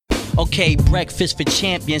Okay, breakfast for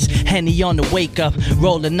champions, Henny on the wake up,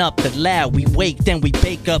 rolling up the loud. We wake, then we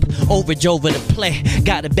bake up. Overage over the play,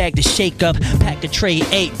 got a bag to shake up. Pack a tray,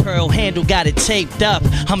 8 pearl handle, got it taped up.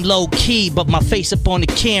 I'm low key, but my face up on the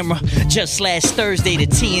camera. Just last Thursday, the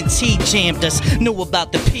TNT jammed us. Knew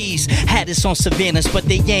about the peas, had us on Savannahs, but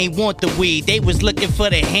they ain't want the weed. They was looking for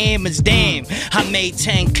the hammers, damn. I made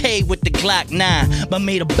 10K with the Glock 9, but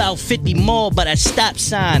made about 50 more, but I stop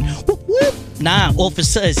sign. Whoop, whoop. Nah,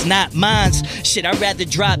 officer, it's not mine. Shit, I'd rather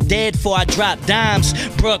drop dead before I drop dimes.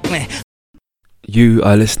 Brooklyn. You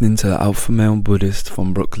are listening to the Alpha Male Buddhist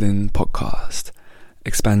from Brooklyn podcast.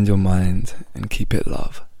 Expand your mind and keep it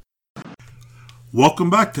love.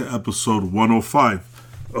 Welcome back to episode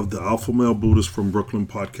 105 of the Alpha Male Buddhist from Brooklyn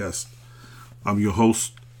podcast. I'm your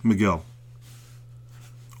host, Miguel.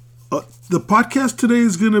 The podcast today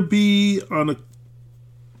is going to be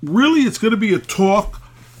it's going to be a talk.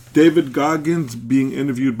 David Goggins being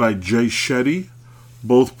interviewed by Jay Shetty,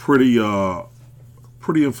 both pretty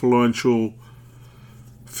influential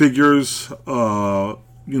figures,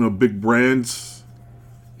 big brands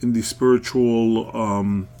in the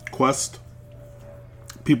spiritual quest.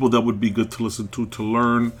 People that would be good to listen to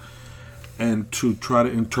learn, and to try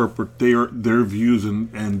to interpret their views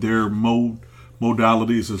and their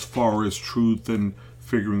modalities as far as truth and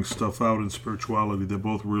figuring stuff out in spirituality. They're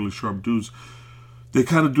both really sharp dudes. They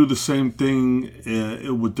kind of do the same thing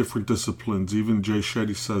with different disciplines. Even Jay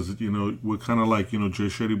Shetty says that, we're kind of like, Jay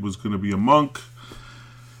Shetty was going to be a monk,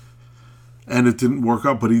 and it didn't work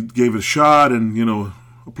out, but he gave it a shot and,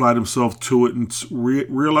 applied himself to it and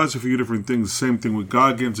realized a few different things. Same thing with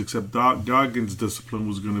Goggins, except Goggins' discipline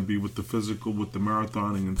was going to be with the physical, with the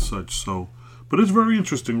marathoning and such. So, but it's very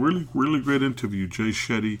interesting. Really, really great interview, Jay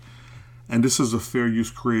Shetty. And this is a Fair Use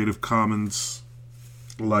Creative Commons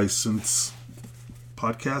license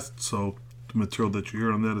podcast, so the material that you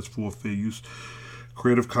hear on that is for fair use.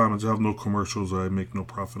 Creative Commons. I have no commercials. I make no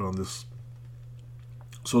profit on this.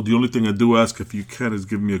 So the only thing I do ask, if you can, is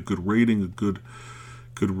give me a good rating, a good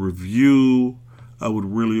review. I would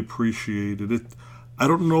really appreciate it. I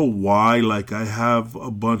don't know why. I have a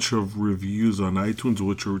bunch of reviews on iTunes,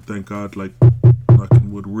 which are, thank God,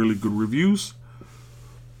 with really good reviews,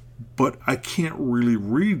 but I can't really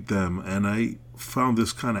read them, and I found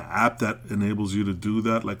this kind of app that enables you to do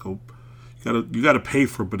that. You got to pay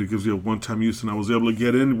for it, but it gives you a one-time use. And I was able to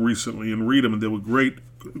get in recently and read them, and they were great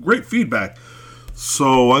feedback.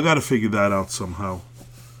 So I got to figure that out somehow.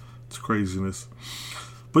 It's craziness.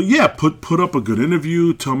 But yeah, put up a good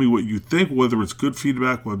interview. Tell me what you think, whether it's good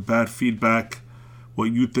feedback or bad feedback, what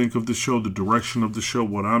you think of the show, the direction of the show,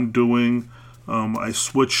 what I'm doing. I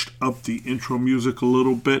switched up the intro music a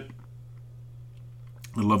little bit.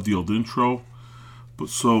 I love the old intro.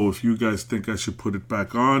 So if you guys think I should put it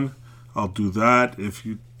back on, I'll do that. If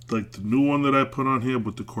you like the new one that I put on here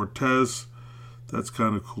with the Cortez, that's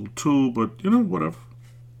kind of cool too. But whatever.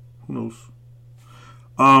 Who knows?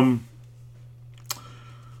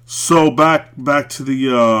 So back to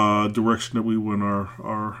the direction that we went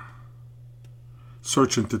our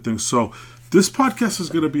search into things. So this podcast is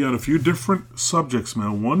going to be on a few different subjects,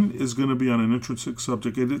 man. One is going to be on an intrinsic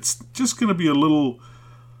subject, and it's just going to be a little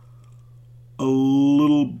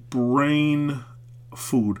brain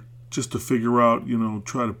food, just to figure out,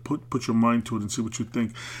 try to put your mind to it and see what you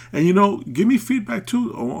think. And, give me feedback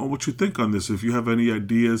too on what you think on this. If you have any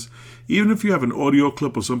ideas, even if you have an audio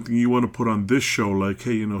clip or something you want to put on this show, like,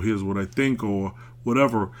 hey, here's what I think or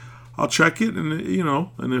whatever, I'll check it. And,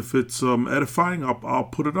 and if it's edifying, I'll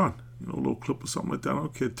put it on, a little clip or something like that. I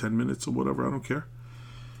don't care, 10 minutes or whatever. I don't care.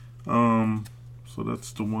 So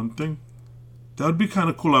that's the one thing. That would be kind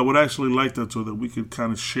of cool. I would actually like that so that we could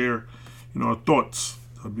kind of share, our thoughts.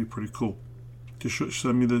 That would be pretty cool. Just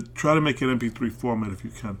send me try to make it MP3 format if you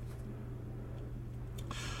can.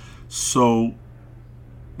 So,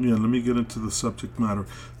 yeah, let me get into the subject matter.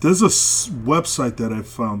 There's a website that I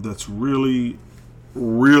found that's really,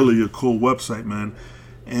 really a cool website, man.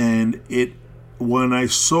 And when I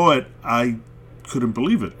saw it, I couldn't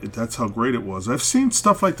believe it. That's how great it was. I've seen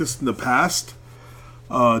stuff like this in the past.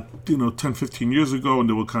 10, 15 years ago, and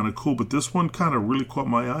they were kind of cool, but this one kind of really caught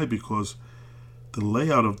my eye because the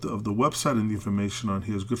layout of the website and the information on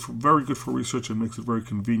here is very good for research and makes it very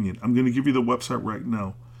convenient. I'm going to give you the website right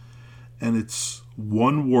now, and it's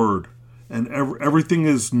one word, and everything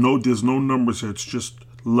there's no numbers here, it's just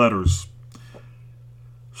letters.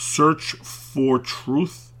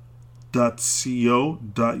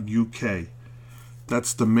 searchfortruth.co.uk.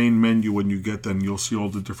 That's the main menu when you get there, and you'll see all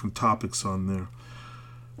the different topics on there.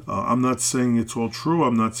 I'm not saying it's all true.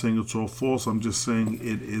 I'm not saying it's all false. I'm just saying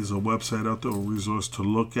it is a website out there, a resource to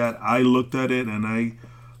look at. I looked at it and I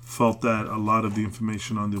felt that a lot of the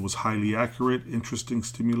information on there was highly accurate, interesting,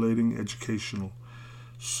 stimulating, educational.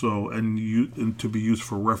 So, and to be used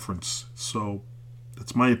for reference. So,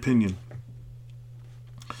 that's my opinion.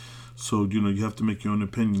 So, you have to make your own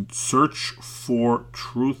opinion. Search for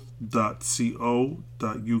truth.co.uk.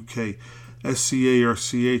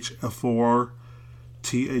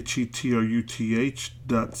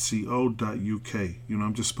 SCARCHFORTHETRUTH.co.uk.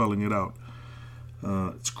 I'm just spelling it out.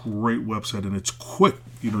 It's a great website, and it's quick.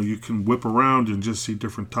 You can whip around and just see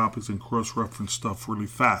different topics and cross-reference stuff really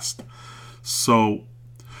fast. So,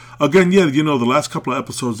 again, the last couple of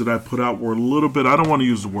episodes that I put out were a little bit, I don't want to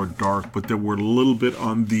use the word dark, but they were a little bit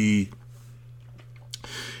on the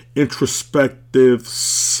introspective /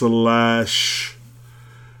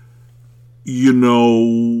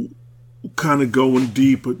 kind of going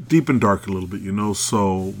deep and dark a little bit,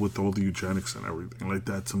 so with all the eugenics and everything like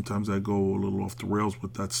that, sometimes I go a little off the rails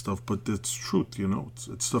with that stuff, but it's truth,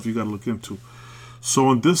 it's stuff you got to look into. So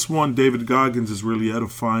on this one, David Goggins is really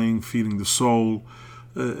edifying, feeding the soul,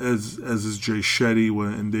 as is Jay Shetty,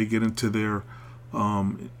 and they get into their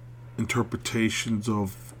interpretations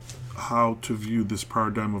of how to view this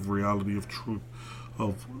paradigm of reality, of truth,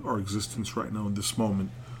 of our existence right now in this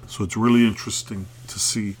moment. So it's really interesting to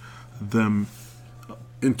see them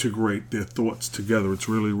integrate their thoughts together. It's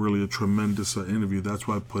really, really a tremendous interview. That's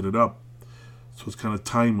why I put it up. So it's kind of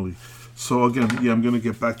timely. So again, I'm going to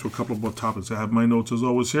get back to a couple of more topics. I have my notes as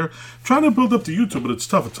always here. I'm trying to build up the YouTube, but it's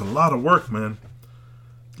tough. It's a lot of work, man.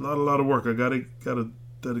 A lot of work. I gotta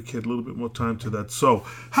dedicate a little bit more time to that. So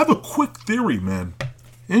have a quick theory, man.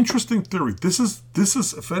 Interesting theory. This is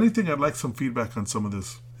if anything, I'd like some feedback on some of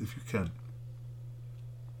this, if you can.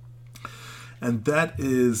 And that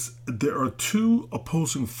is, there are two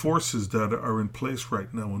opposing forces that are in place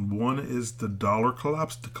right now. And one is the dollar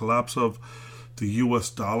collapse, the collapse of the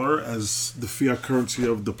U.S. dollar as the fiat currency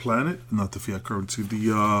of the planet. Not the fiat currency,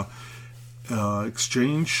 the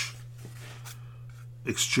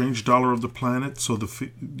exchange dollar of the planet. So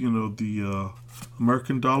the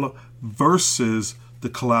American dollar versus the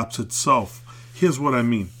collapse itself. Here's what I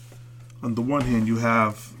mean. On the one hand, you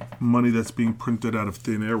have money that's being printed out of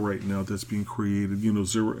thin air right now, that's being created,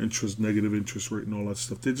 zero interest, negative interest rate, and all that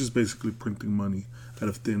stuff. They're just basically printing money out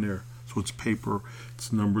of thin air. So it's paper,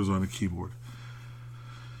 it's numbers on a keyboard.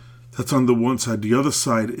 That's on the one side. The other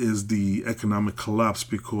side is the economic collapse,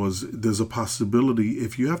 because there's a possibility,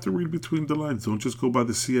 if you have to read between the lines, don't just go by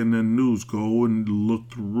the CNN news, go and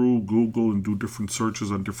look through Google and do different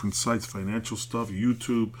searches on different sites, financial stuff,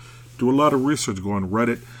 YouTube, do a lot of research, go on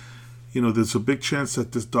Reddit. There's a big chance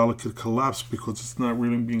that this dollar could collapse because it's not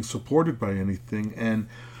really being supported by anything. And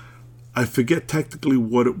I forget technically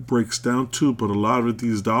what it breaks down to, but a lot of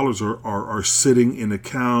these dollars are sitting in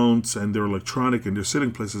accounts, and they're electronic, and they're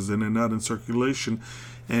sitting places, and they're not in circulation.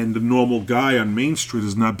 And the normal guy on Main Street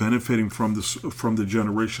is not benefiting from the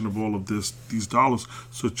generation of all of these dollars.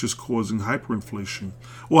 So it's just causing hyperinflation.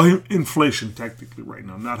 Well, inflation technically right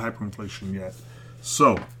now, not hyperinflation yet.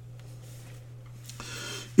 So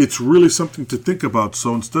it's really something to think about.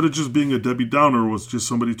 So instead of just being a Debbie Downer, or just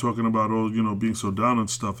somebody talking about, being so down and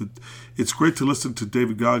stuff, it's great to listen to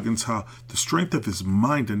David Goggins, how the strength of his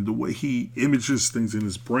mind and the way he images things in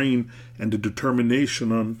his brain and the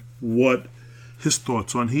determination on what his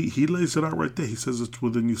thoughts on. He lays it out right there. He says it's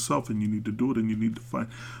within yourself, and you need to do it, and you need to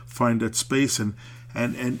find that space. And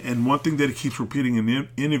one thing that he keeps repeating in the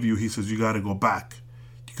interview, he says, you got to go back.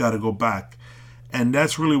 You got to go back. And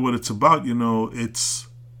that's really what it's about. It's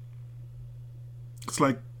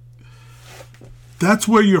like, that's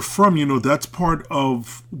where you're from, that's part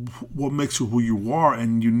of what makes you who you are,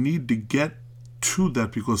 and you need to get to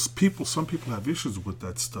that, because some people have issues with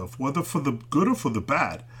that stuff, whether for the good or for the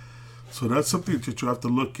bad. So that's something that you have to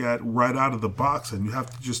look at right out of the box, and you have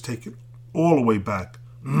to just take it all the way back,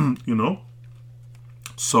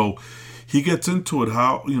 So he gets into it,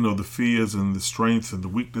 how, the fears and the strengths and the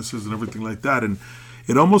weaknesses and everything like that, and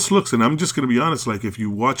it almost looks, and I'm just going to be honest, like if you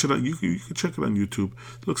watch it, you can check it on YouTube.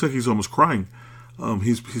 It looks like he's almost crying.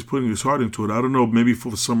 He's putting his heart into it. I don't know, maybe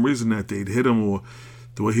for some reason that they'd hit him, or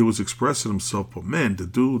the way he was expressing himself. But man, the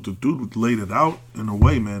dude laid it out in a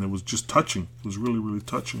way, man. It was just touching. It was really, really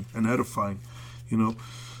touching and edifying,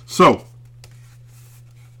 So,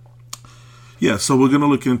 yeah, so we're going to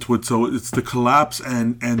look into it. So it's the collapse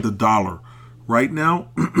and the dollar. Right now,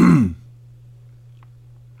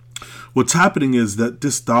 what's happening is that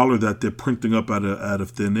this dollar that they're printing up out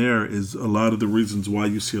of thin air is a lot of the reasons why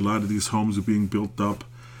you see a lot of these homes are being built up.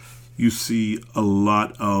 You see a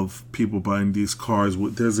lot of people buying these cars.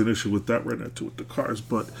 There's an issue with that right now too, with the cars.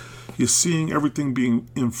 But you're seeing everything being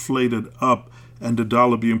inflated up, and the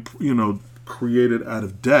dollar being, created out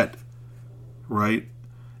of debt, right?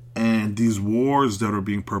 And these wars that are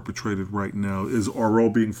being perpetrated right now are all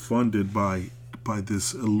being funded by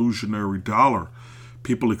this illusionary dollar.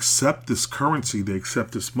 People accept this currency, they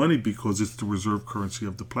accept this money because it's the reserve currency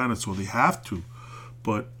of the planet, so they have to.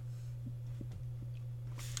 But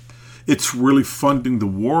it's really funding the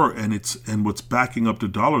war, and what's backing up the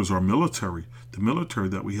dollar is our military. The military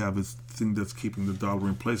that we have is the thing that's keeping the dollar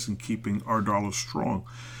in place and keeping our dollar strong.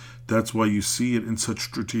 That's why you see it in such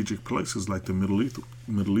strategic places like the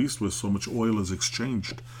Middle East, where so much oil is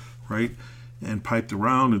exchanged, right, and piped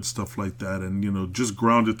around and stuff like that. And just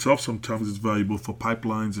ground itself sometimes is valuable for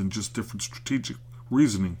pipelines and just different strategic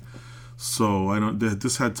reasoning. So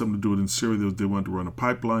this had something to do with in Syria. They wanted to run a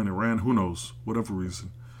pipeline, Iran, who knows, whatever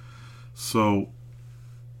reason. So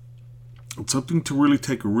it's something to really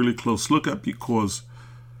take a really close look at, because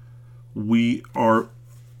we are,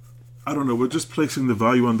 I don't know, we're just placing the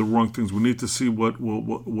value on the wrong things. We need to see what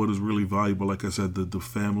is really valuable. Like I said, the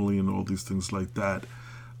family and all these things like that.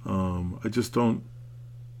 I just don't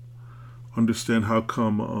understand how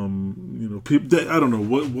come people. I don't know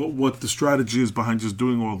what the strategy is behind just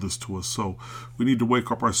doing all this to us. So we need to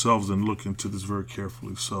wake up ourselves and look into this very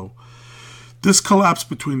carefully. So this collapse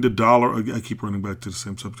between the dollar. I keep running back to the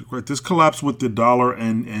same subject, right? This collapse with the dollar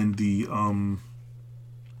and the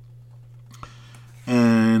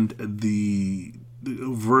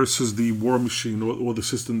versus the war machine or the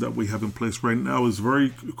system that we have in place right now is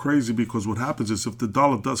very crazy, because what happens is if the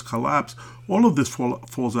dollar does collapse, all of this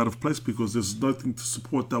falls out of place, because there's nothing to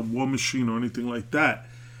support that war machine or anything like that.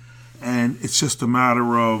 And it's just a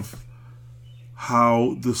matter of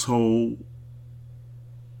how this whole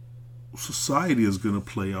society is going to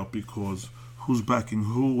play out, because who's backing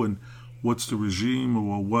who and what's the regime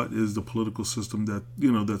or what is the political system that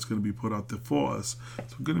that's going to be put out there for us.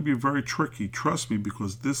 It's going to be very tricky, trust me,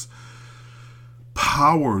 because this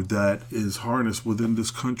power that is harnessed within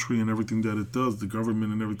this country and everything that it does, the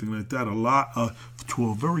government and everything like that, to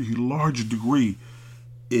a very large degree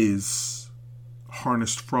is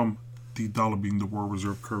harnessed from the dollar being the world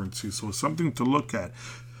reserve currency. So it's something to look at.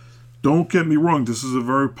 Don't get me wrong, this is a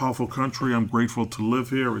very powerful country. I'm grateful to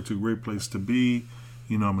live here. It's a great place to be.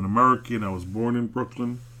 I'm an American. I was born in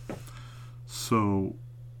Brooklyn. So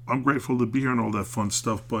I'm grateful to be here and all that fun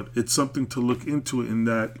stuff. But it's something to look into in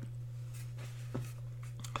that,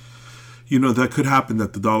 that could happen,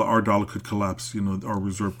 that our dollar could collapse, our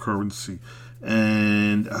reserve currency,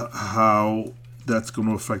 and how that's going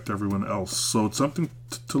to affect everyone else. So it's something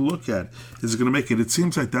to look at. Is it going to make it? It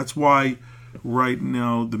seems like that's why right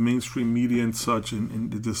now the mainstream media and such,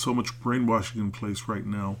 and there's so much brainwashing in place right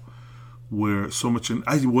now, where so much,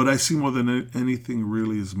 what I see more than anything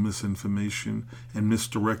really is misinformation and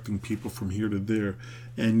misdirecting people from here to there.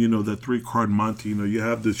 And that 3-card Monte, you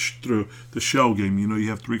have the shell game. You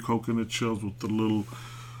have 3 coconut shells with the little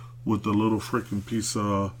freaking piece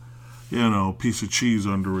of cheese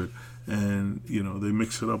under it, and they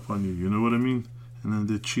mix it up on you. You know what I mean? And then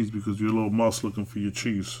the cheese, because you're a little mouse looking for your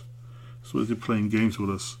cheese. So they're playing games with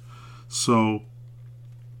us. So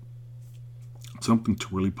something to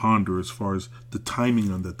really ponder as far as the timing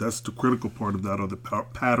on that. That's the critical part of that, are the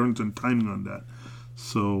patterns and timing on that.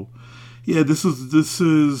 So, yeah, this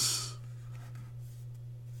is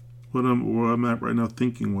where I'm at right now.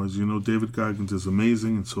 Thinking was, David Goggins is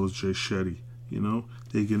amazing, and so is Jay Shetty.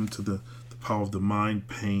 They get into the power of the mind,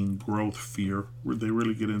 pain, growth, fear. They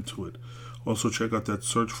really get into it. Also, check out that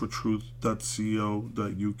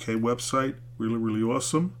searchfortruth.co.uk website. Really, really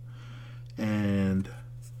awesome. And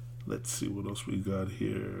let's see what else we got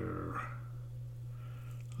here.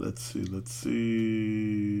 Let's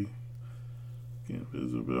see.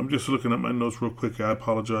 I'm just looking at my notes real quick. I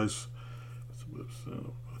apologize.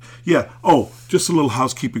 Yeah. Oh, just a little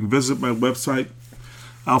housekeeping. Visit my website,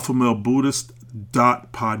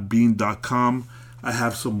 alphamalebuddhist.podbean.com. I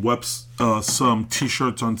have some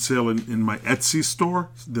t-shirts on sale in my Etsy store.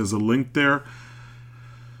 There's a link there.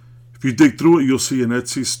 If you dig through it, you'll see an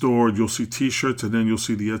Etsy store. You'll see t-shirts, and then you'll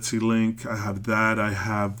see the Etsy link. I have that. I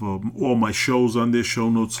have all my shows on there.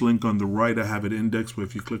 Show notes link on the right. I have it indexed, where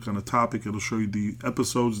if you click on a topic, it'll show you the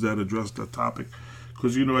episodes that address that topic.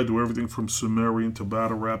 Because I do everything from Sumerian to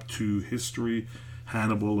battle rap to history,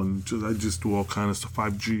 Hannibal, and I just do all kinds of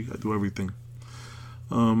stuff. 5G. I do everything.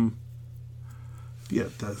 Yeah,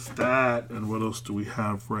 that's that. And what else do we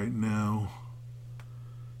have right now?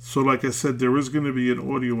 So, like I said, there is going to be an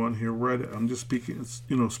audio on here, right? I'm just speaking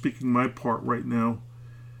my part right now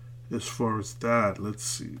as far as that. Let's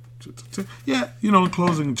see. Yeah, in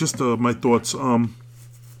closing, just my thoughts. Coming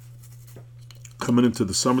into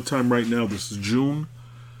the summertime right now. This is June.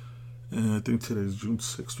 And I think today is June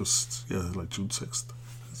 6th. Like June 6th.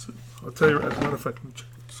 That's it. I'll tell you, as a matter of fact, let me check.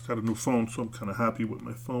 I just got a new phone, so I'm kind of happy with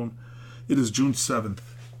my phone. It is June 7th.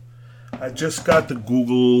 I just got the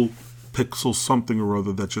Google Pixel something or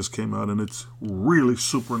other that just came out, and it's really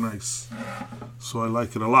super nice. So I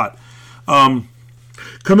like it a lot.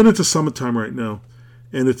 Coming into summertime right now,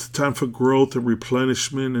 and it's time for growth and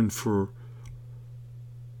replenishment and for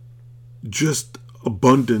just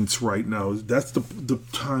abundance right now. That's the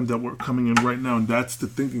time that we're coming in right now, and that's the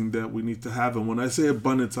thinking that we need to have. And when I say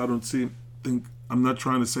abundance, I'm not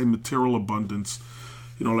trying to say material abundance,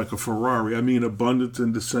 like a Ferrari. I mean abundance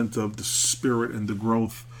in the sense of the spirit and the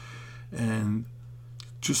growth and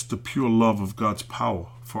just the pure love of God's power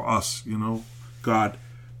for us, God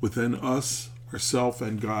within us, ourself,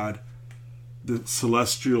 and God, the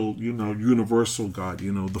celestial, universal God,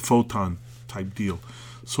 the photon type deal.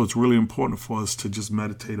 So it's really important for us to just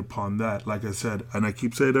meditate upon that. Like I said, and I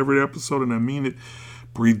keep saying it every episode, and I mean it,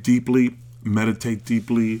 breathe deeply, meditate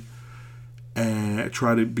deeply, and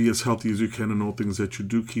try to be as healthy as you can in all things that you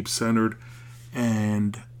do. Keep centered,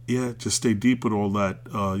 and just stay deep with all that.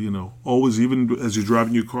 Always, even as you're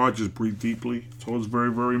driving your car, just breathe deeply. It's always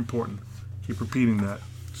very, very important. Keep repeating that.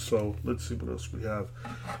 So let's see what else we have.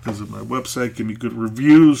 Visit my website. Give me good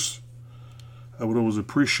reviews. I would always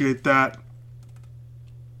appreciate that.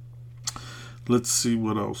 Let's see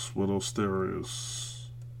what else there is.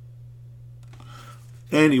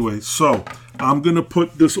 Anyway, so I'm going to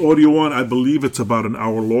put this audio on. I believe it's about an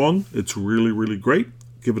hour long. It's really, really great.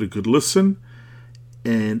 Give it a good listen.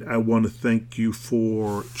 And I want to thank you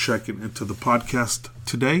for checking into the podcast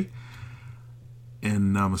today.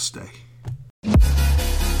 And namaste.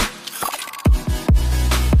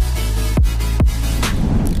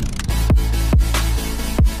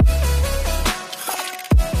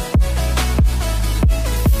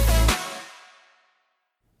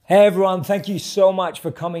 Hey everyone, thank you so much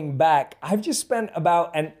for coming back. I've just spent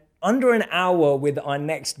about under an hour with our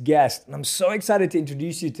next guest, and I'm so excited to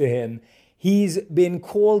introduce you to him. He's been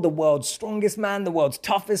called the world's strongest man, the world's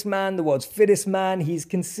toughest man, the world's fittest man. He's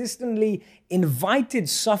consistently invited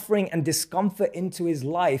suffering and discomfort into his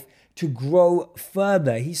life to grow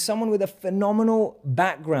further. He's someone with a phenomenal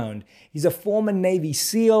background. He's a former Navy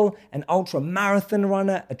SEAL, an ultra marathon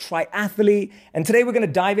runner, a triathlete. And today we're going to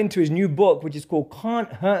dive into his new book, which is called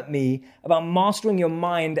Can't Hurt Me, about mastering your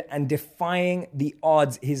mind and defying the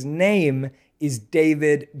odds. His name is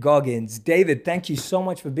David Goggins. David, thank you so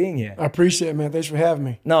much for being here. I appreciate it, man. Thanks for having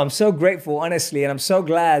me. No, I'm so grateful, honestly, and I'm so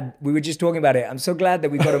glad, we were just talking about it, I'm so glad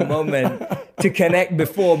that we got a moment to connect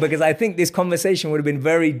before, because I think this conversation would have been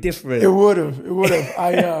very different. It would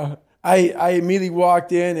have. I immediately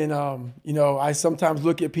walked in and, I sometimes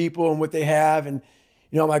look at people and what they have and,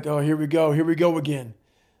 I'm like, oh, here we go again.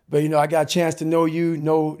 But, I got a chance to know you,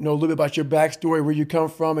 know a little bit about your backstory, where you come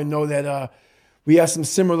from, and know that we have some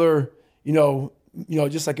similar,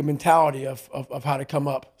 just like a mentality of how to come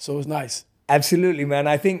up. So it was nice. Absolutely, man.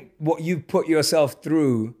 I think what you've put yourself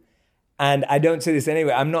through, and I don't say this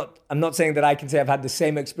anyway, I'm not saying that I can say I've had the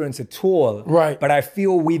same experience at all. Right. But I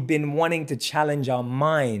feel we've been wanting to challenge our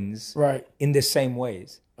minds in the same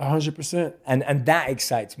ways. 100%. And that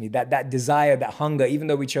excites me, that desire, that hunger, even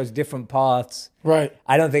though we chose different paths. Right.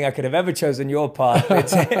 I don't think I could have ever chosen your path.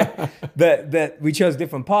 But we chose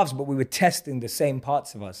different paths, but we were testing the same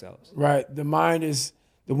parts of ourselves. Right. The mind is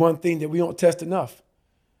the one thing that we don't test enough.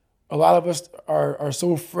 A lot of us are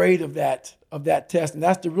so afraid of that test, and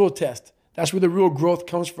that's the real test. That's where the real growth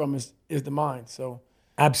comes from is the mind. So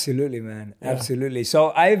absolutely, man. Yeah. Absolutely.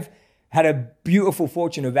 So I've had a beautiful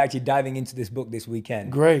fortune of actually diving into this book this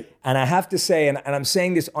weekend. Great. And I have to say, and I'm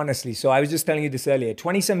saying this honestly, so I was just telling you this earlier,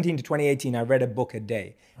 2017 to 2018, I read a book a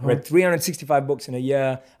day. I read 365 books in a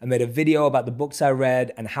year. I made a video about the books I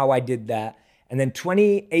read and how I did that. And then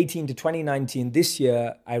 2018 to 2019, this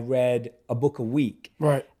year, I read a book a week.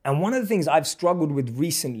 Right. And one of the things I've struggled with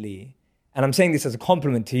recently, and I'm saying this as a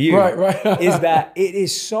compliment to you, right. is that it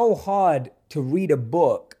is so hard to read a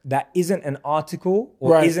book that isn't an article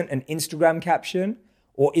or isn't an Instagram caption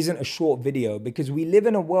or isn't a short video, because we live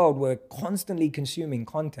in a world where we're constantly consuming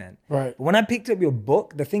content. Right. But when I picked up your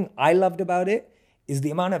book, the thing I loved about it is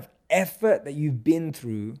the amount of effort that you've been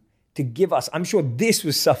through to give us, I'm sure this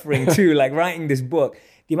was suffering too, like writing this book,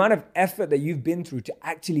 the amount of effort that you've been through to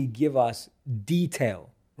actually give us detail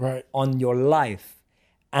on your life.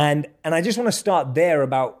 And I just want to start there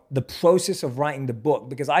about the process of writing the book,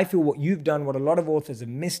 because I feel what you've done, what a lot of authors have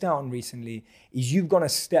missed out on recently, is you've gone a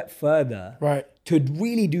step further to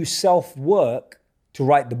really do self-work to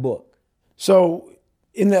write the book. So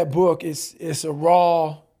in that book, it's a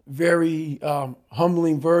raw very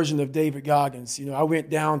humbling version of David Goggins. You know, I went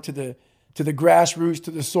down to the grassroots,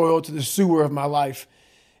 to the soil, to the sewer of my life.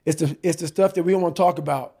 It's the stuff that we don't want to talk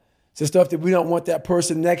about. It's the stuff that we don't want that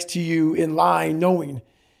person next to you in line knowing.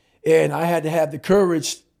 And I had to have the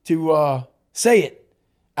courage to say it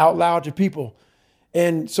out loud to people.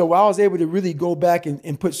 And so I was able to really go back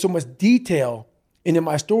and put so much detail into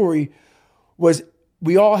my story was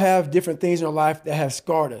we all have different things in our life that have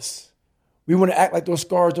scarred us. We want to act like those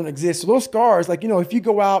scars don't exist. So those scars, like, you know, if you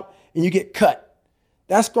go out and you get cut,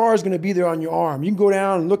 that scar is going to be there on your arm. You can go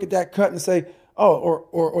down and look at that cut and say, oh,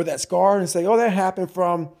 or that scar and say, oh, that happened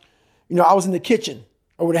from, you know, I was in the kitchen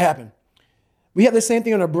or what happened. We have the same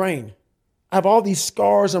thing on our brain. I have all these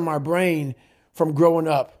scars on my brain from growing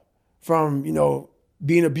up, from, you know,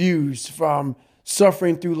 being abused, from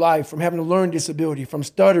suffering through life, from having a learning disability, from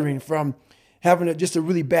stuttering, from having just a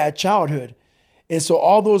really bad childhood. And so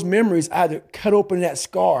all those memories, I had to cut open that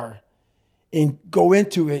scar and go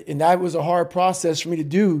into it. And that was a hard process for me to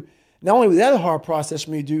do. Not only was that a hard process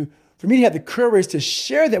for me to do, for me to have the courage to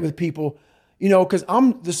share that with people, you know, because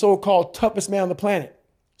I'm the so-called toughest man on the planet.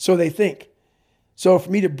 So they think. So for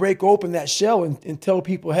me to break open that shell and tell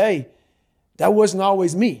people, hey, that wasn't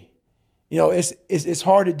always me. You know, it's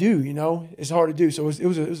hard to do, you know, it's hard to do. So it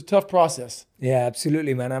was a tough process. Yeah,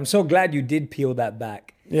 absolutely, man. I'm so glad you did peel that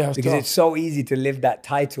back. Yeah, because tough. it's so easy to live that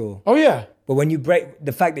title. Oh, yeah. But when you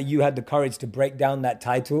the fact that you had the courage to break down that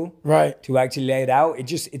title, right, to actually lay it out,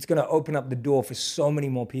 it's going to open up the door for so many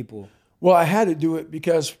more people. Well, I had to do it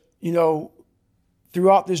because, you know,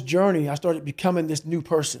 throughout this journey, I started becoming this new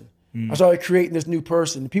person. I started creating this new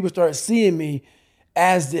person. People started seeing me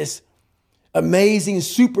as this amazing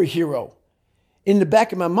superhero. In the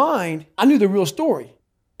back of my mind, I knew the real story.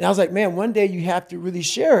 And I was like, man, one day you have to really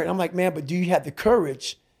share it. I'm like, man, but do you have the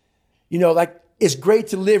courage? You know, like, it's great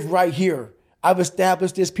to live right here. I've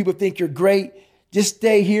established this. People think you're great. Just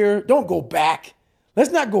stay here. Don't go back.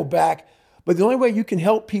 Let's not go back. But the only way you can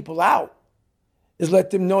help people out is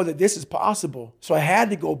let them know that this is possible. So I had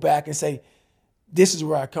to go back and say, this is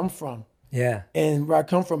where I come from. Yeah. And where I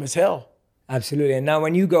come from is hell. Absolutely. And now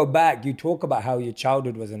when you go back, you talk about how your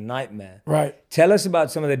childhood was a nightmare. Right. Tell us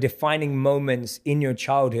about some of the defining moments in your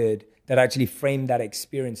childhood that actually framed that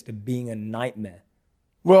experience to being a nightmare.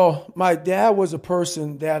 Well, my dad was a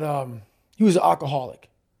person that, he was an alcoholic.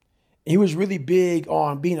 He was really big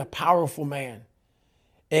on being a powerful man.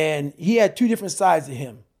 And he had two different sides to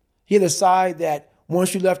him. He had a side that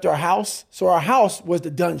once you left our house, so our house was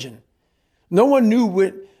the dungeon. No one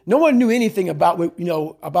knew anything about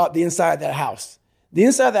about the inside of that house. The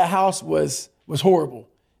inside of that house was horrible.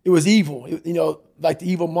 It was evil. Like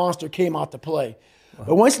the evil monster came out to play. Wow.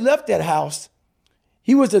 But once he left that house,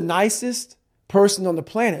 he was the nicest person on the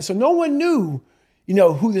planet. So no one knew,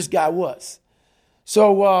 who this guy was.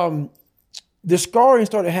 So the scarring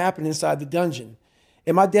started happening inside the dungeon.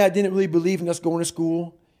 And my dad didn't really believe in us going to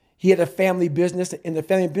school. He had a family business, and the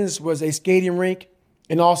family business was a skating rink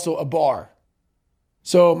and also a bar.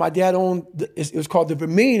 So my dad owned, it was called the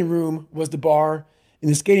Vermilion Room was the bar, and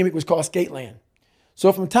the skating rink was called Skateland.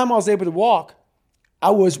 So from the time I was able to walk,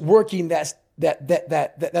 I was working that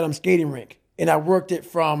skating rink. And I worked it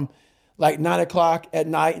from like 9 o'clock at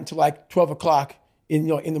night until like 12 o'clock in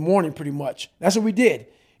the morning, pretty much. That's what we did.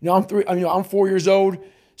 I'm 4 years old,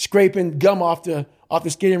 scraping gum off the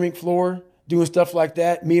skating rink floor, doing stuff like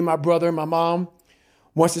that. Me and my brother and my mom.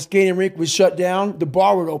 Once the skating rink was shut down, the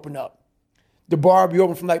bar would open up. The bar would be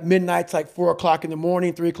open from like midnight to like 4 o'clock in the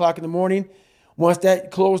morning, 3 o'clock in the morning. Once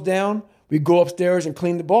that closed down, we'd go upstairs and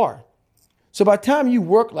clean the bar. So by the time you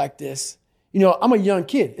work like this, I'm a young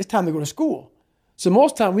kid. It's time to go to school. So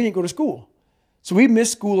most time we didn't go to school. So we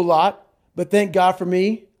missed school a lot, but thank God for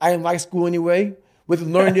me. I didn't like school anyway. With a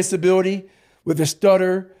learning disability, with a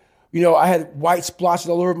stutter, I had white splotches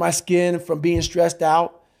all over my skin from being stressed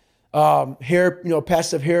out. Hair,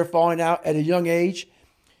 patches of hair falling out at a young age.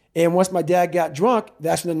 And once my dad got drunk,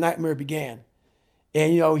 that's when the nightmare began.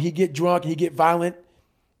 And, he'd get drunk and he'd get violent.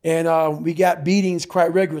 And we got beatings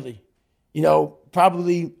quite regularly,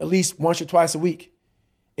 probably at least once or twice a week.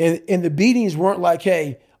 And the beatings weren't like,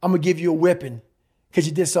 hey, I'm going to give you a whipping because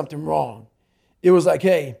you did something wrong. It was like,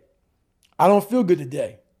 hey, I don't feel good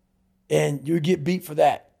today. And you would get beat for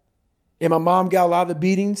that. And my mom got a lot of the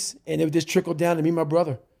beatings, and it would just trickle down to me and my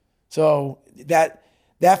brother. So that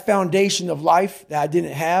foundation of life that I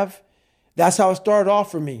didn't have, that's how it started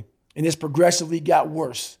off for me. And it's progressively got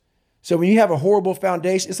worse. So when you have a horrible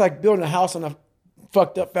foundation, it's like building a house on a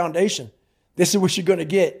fucked up foundation. This is what you're going to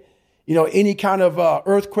get. Any kind of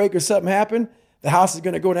earthquake or something happen, the house is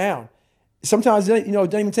going to go down. Sometimes, it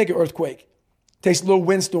doesn't even take an earthquake. It takes a little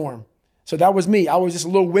windstorm. So that was me. I was just a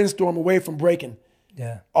little windstorm away from breaking.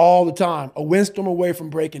 Yeah. All the time, a windstorm away from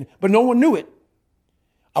breaking, but no one knew it.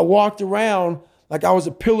 I walked around like I was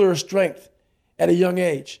a pillar of strength at a young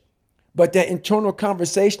age. But that internal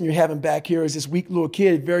conversation you're having back here is this weak little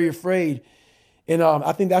kid, very afraid. And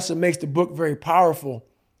I think that's what makes the book very powerful,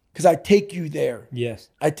 because I take you there. Yes.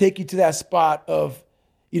 I take you to that spot of,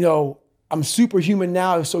 I'm superhuman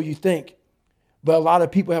now, so you think. But a lot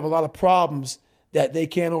of people have a lot of problems that they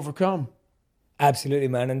can't overcome. Absolutely,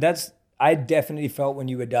 man. And I definitely felt when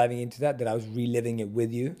you were diving into that I was reliving it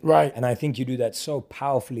with you. Right. And I think you do that so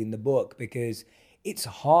powerfully in the book, because it's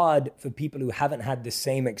hard for people who haven't had the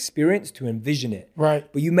same experience to envision it.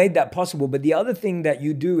 Right. But you made that possible. But the other thing that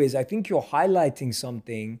you do is I think you're highlighting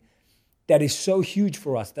something that is so huge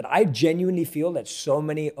for us, that I genuinely feel that so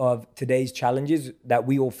many of today's challenges that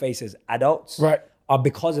we all face as adults are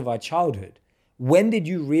because of our childhood. When did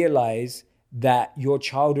you realize that your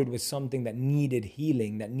childhood was something that needed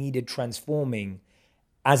healing, that needed transforming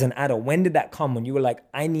as an adult? When did that come, when you were like,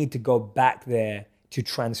 I need to go back there to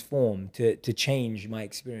transform, to change my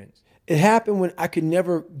experience? It happened when I could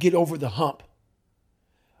never get over the hump.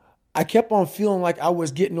 I kept on feeling like I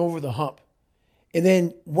was getting over the hump. And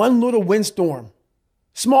then one little windstorm,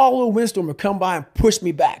 small little windstorm would come by and push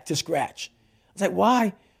me back to scratch. I was like,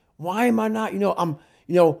 why? Why am I not,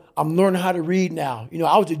 I'm learning how to read now.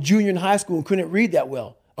 I was a junior in high school and couldn't read that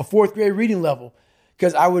well, a fourth grade reading level,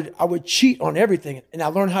 because I would cheat on everything. And I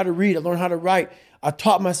learned how to read. I learned how to write. I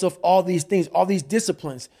taught myself all these things, all these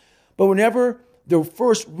disciplines. But whenever the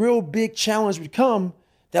first real big challenge would come,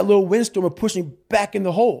 that little windstorm would push me back in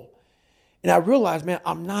the hole. And I realized, man,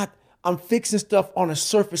 I'm fixing stuff on a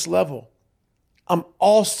surface level. I'm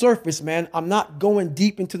all surface, man. I'm not going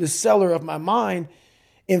deep into the cellar of my mind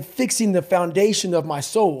and fixing the foundation of my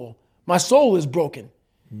soul. My soul is broken.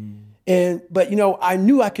 But I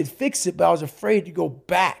knew I could fix it, but I was afraid to go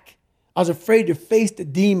back. I was afraid to face the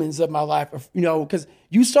demons of my life, because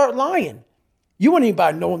you start lying. You want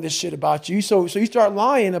anybody knowing this shit about you. So you start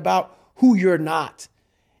lying about who you're not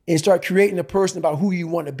and start creating a person about who you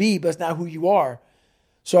want to be, but it's not who you are.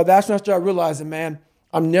 So that's when I started realizing, man,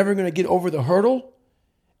 I'm never going to get over the hurdle.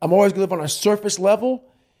 I'm always going to live on a surface level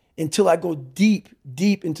until I go deep,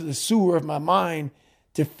 deep into the sewer of my mind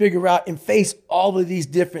to figure out and face all of these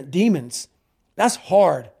different demons. That's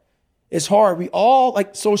hard. It's hard. We all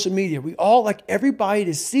like social media. We all like everybody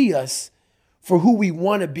to see us for who we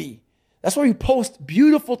want to be. That's why we post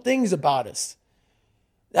beautiful things about us.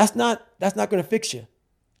 That's not going to fix you.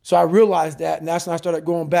 So I realized that, and that's when I started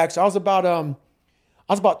going back. So I was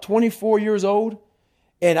about 24 years old,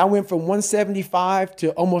 and I went from 175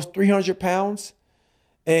 to almost 300 pounds.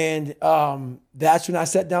 And that's when I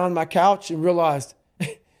sat down on my couch and realized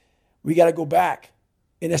we got to go back.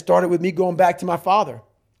 And it started with me going back to my father.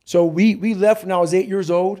 So we left when I was 8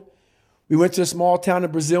 years old. We went to a small town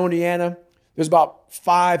in Brazil, Indiana. There's about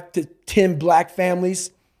 5 to 10 black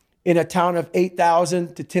families in a town of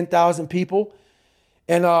 8,000 to 10,000 people.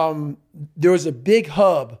 And there was a big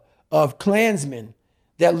hub of Klansmen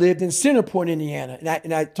that lived in Center Point, Indiana.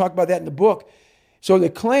 And I talk about that in the book. So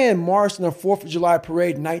the Klan marched on the 4th of July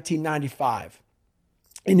parade in 1995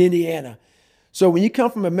 in Indiana. So when you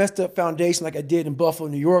come from a messed up foundation like I did in Buffalo,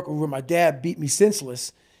 New York, where my dad beat me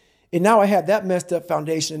senseless, and now I have that messed up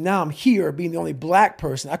foundation, and now I'm here being the only black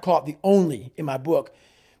person. I call it the only in my book,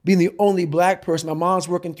 being the only black person. My mom's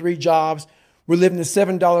working 3 jobs. We're living in a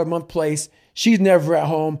 $7 a month place. She's never at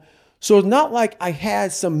home. So it's not like I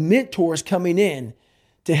had some mentors coming in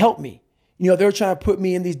to help me. They were trying to put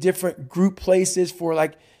me in these different group places for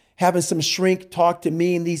like having some shrink talk to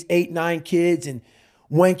me and these 8, 9 kids. And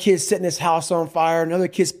one kid setting his house on fire. Another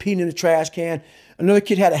kid's peeing in the trash can. Another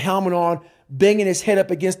kid had a helmet on, banging his head up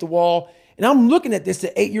against the wall. And I'm looking at this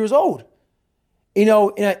at 8 years old. And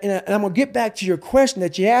I'm going to get back to your question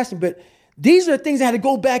that you asked me, but these are the things I had to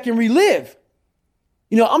go back and relive.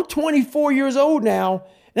 I'm 24 years old now,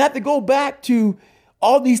 and I have to go back to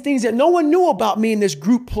all these things that no one knew about me in this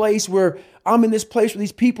group place where I'm in this place where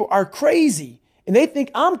these people are crazy and they think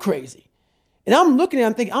I'm crazy. And I'm looking at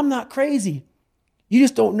them thinking, I'm not crazy. You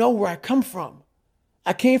just don't know where I come from.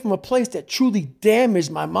 I came from a place that truly damaged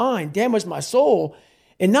my mind, damaged my soul.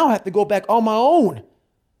 And now I have to go back on my own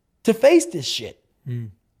to face this shit.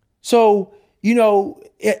 So,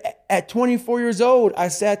 at 24 years old, I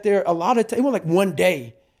sat there a lot of time. It was like one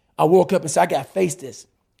day I woke up and said, I got to face this.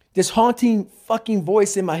 This haunting fucking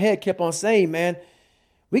voice in my head kept on saying, man,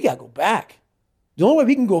 we got to go back. The only way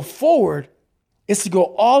we can go forward is to go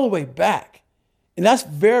all the way back. And that's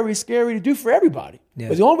very scary to do for everybody. Yeah.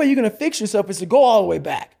 But the only way you're going to fix yourself is to go all the way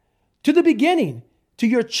back to the beginning, to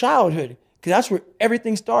your childhood, because that's where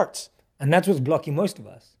everything starts. And that's what's blocking most of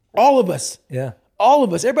us. All of us. Yeah. All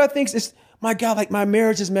of us. Everybody thinks it's, my God, like my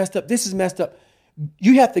marriage is messed up. This is messed up.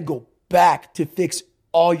 You have to go back to fix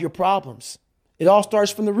all your problems. It all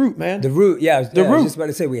starts from the root, man. The root, yeah. The I root. was just about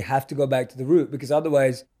to say, we have to go back to the root because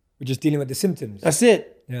otherwise we're just dealing with the symptoms. That's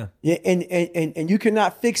it. Yeah. Yeah. And you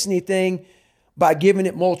cannot fix anything by giving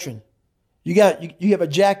it Motrin. You have a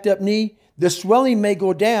jacked up knee. The swelling may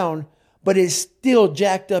go down, but it's still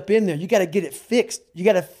jacked up in there. You got to get it fixed. You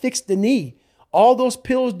got to fix the knee. All those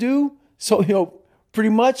pills do, so, pretty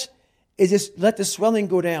much is just let the swelling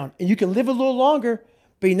go down. And you can live a little longer,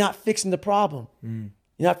 but you're not fixing the problem.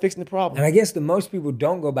 You're not fixing the problem. And I guess the most people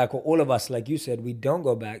don't go back, or all of us, like you said, we don't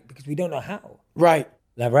go back because we don't know how. Right.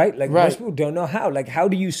 Right? Like Right. most people don't know how. Like, how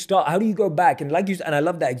do you start? How do you go back? And like you, and I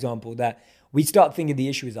love that example that we start thinking the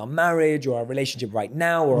issue is our marriage or our relationship right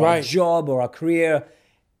now or our Right. job or our career.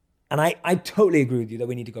 And I totally agree with you that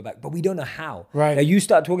we need to go back, but we don't know how. Right. Now you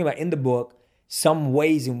start talking about in the book some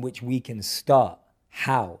ways in which we can start.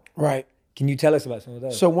 How? Right. Can you tell us about some of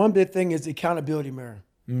those? So one big thing is the accountability mirror.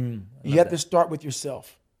 You have to start with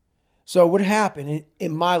yourself. So what happened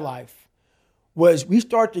in my life was we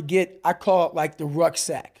start to get, I call it like the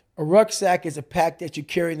rucksack. A rucksack is a pack that you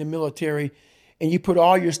carry in the military and you put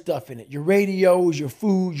all your stuff in it. Your radios, your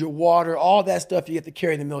food, your water, all that stuff you have to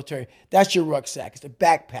carry in the military. That's your rucksack. It's a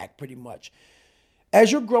backpack pretty much.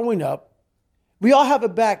 As you're growing up, we all have a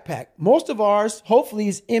backpack. Most of ours, hopefully,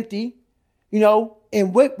 is empty,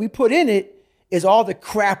 and what we put in it is all the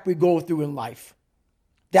crap we go through in life.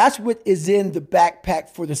 That's what is in the backpack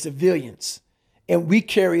for the civilians, and we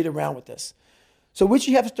carry it around with us. So what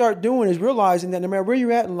you have to start doing is realizing that no matter where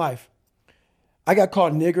you're at in life, I got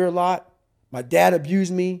called nigger a lot. My dad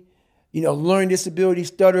abused me, learning disability,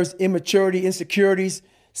 stutters, immaturity, insecurities,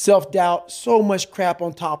 self-doubt, so much crap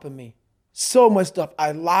on top of me. So much stuff.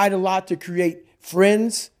 I lied a lot to create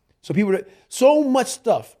friends. So much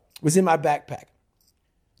stuff was in my backpack.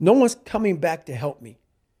 No one's coming back to help me.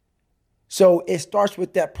 So it starts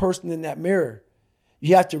with that person in that mirror.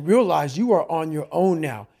 You have to realize you are on your own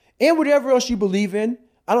now. And whatever else you believe in,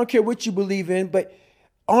 I don't care what you believe in, but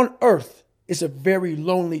on earth, it's a very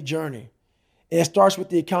lonely journey. And it starts with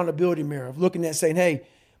the accountability mirror of looking at saying, hey,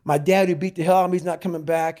 my dad who beat the hell out of me is not coming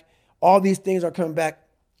back. All these things are coming back.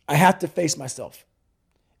 I have to face myself.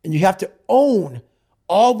 And you have to own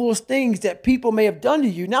all those things that people may have done to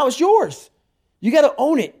you. Now it's yours. You got to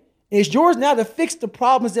own it. And it's yours now to fix the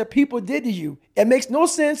problems that people did to you. It makes no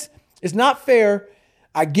sense. It's not fair.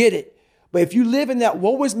 I get it. But if you live in that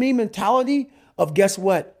woe is me mentality of guess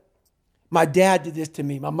what? My dad did this to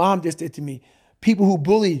me. My mom did this to me. People who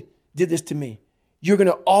bullied did this to me. You're going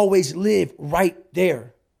to always live right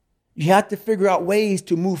there. You have to figure out ways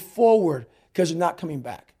to move forward because you're not coming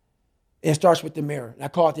back. And it starts with the mirror. And I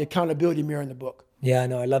call it the accountability mirror in the book. Yeah,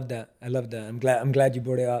 no, I love that. I'm glad you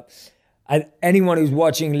brought it up. Anyone who's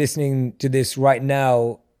watching, listening to this right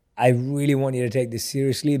now, I really want you to take this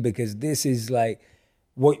seriously because this is like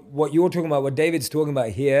what you're talking about, what David's talking about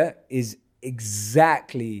here is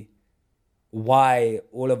exactly why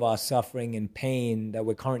all of our suffering and pain that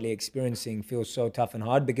we're currently experiencing feels so tough and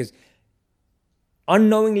hard because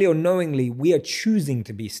unknowingly or knowingly, we are choosing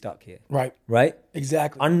to be stuck here. Right. Right?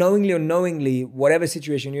 Exactly. Unknowingly or knowingly, whatever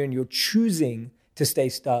situation you're in, you're choosing to stay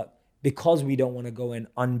stuck because we don't want to go and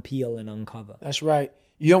unpeel and uncover. That's right.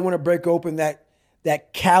 You don't want to break open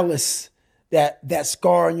that callus, that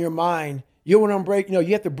scar in your mind. You don't want to break, you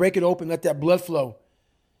have to break it open, let that blood flow.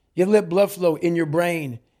 You have to let blood flow in your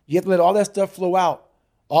brain. You have to let all that stuff flow out.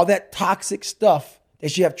 All that toxic stuff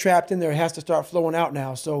that you have trapped in there has to start flowing out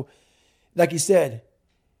now. So, like you said,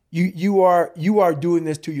 you are doing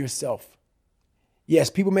this to yourself. Yes,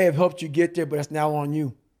 people may have helped you get there, but it's now on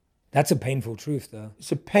you. That's a painful truth, though.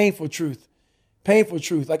 It's a painful truth. Painful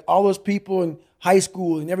truth. Like all those people in high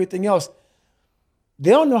school and everything else, they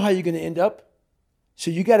don't know how you're going to end up. So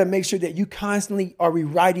you got to make sure that you constantly are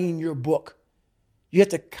rewriting your book. You have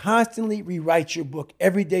to constantly rewrite your book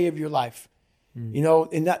every day of your life.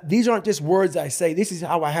 And these aren't just words I say. This is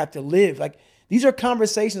how I have to live. Like these are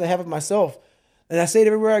conversations I have with myself. And I say it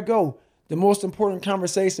everywhere I go. The most important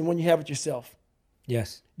conversation when you have with yourself.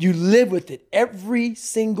 Yes. You live with it every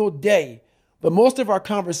single day. But most of our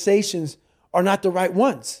conversations are not the right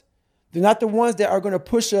ones. They're not the ones that are going to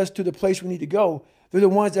push us to the place we need to go. They're the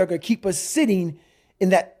ones that are going to keep us sitting in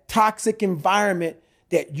that toxic environment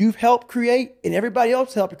that you've helped create and everybody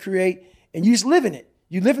else helped create, and you just live in it.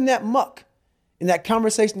 You live in that muck, and that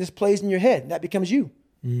conversation just plays in your head, and that becomes you.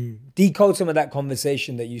 Decode some of that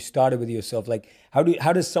conversation that you started with yourself. Like, how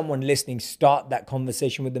does someone listening start that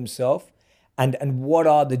conversation with themselves? And what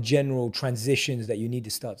are the general transitions that you need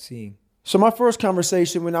to start seeing? So my first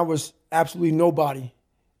conversation when I was absolutely nobody.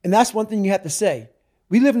 And that's one thing you have to say.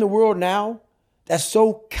 We live in a world now that's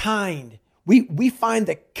so kind. We find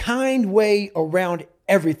the kind way around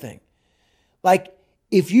everything. Like,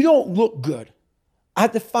 if you don't look good, I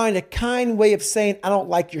have to find a kind way of saying, I don't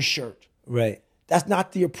like your shirt. Right. That's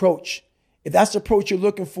not the approach. If that's the approach you're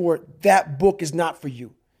looking for, that book is not for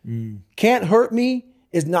you. Can't Hurt Me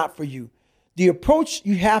is not for you. The approach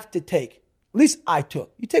you have to take, at least I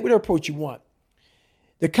took, you take whatever approach you want.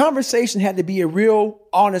 The conversation had to be a real,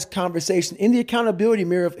 honest conversation. In the accountability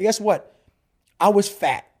mirror, guess what? I was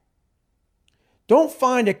fat. Don't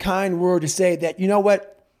find a kind word to say that, you know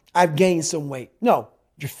what? I've gained some weight. No,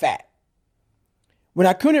 you're fat. When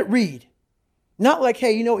I couldn't read, not like,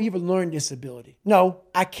 hey, you know, you have a learning disability. No,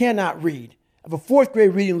 I cannot read. I have a 4th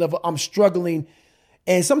grade reading level. I'm struggling.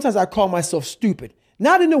 And sometimes I call myself stupid.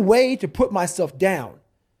 Not in a way to put myself down.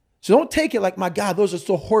 So don't take it like, my God, those are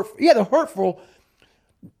so hurtful. Yeah, they're hurtful.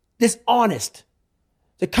 It's honest.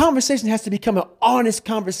 The conversation has to become an honest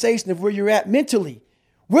conversation of where you're at mentally.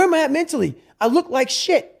 Where am I at mentally? I look like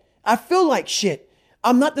shit. I feel like shit.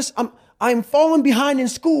 I'm falling behind in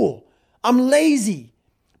school. I'm lazy.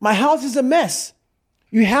 My house is a mess.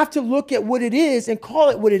 You have to look at what it is and call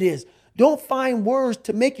it what it is. Don't find words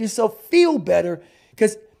to make yourself feel better,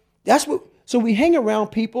 because so we hang around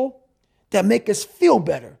people that make us feel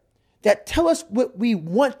better, that tell us what we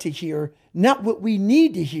want to hear, not what we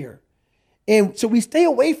need to hear. And so we stay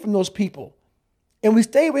away from those people. And we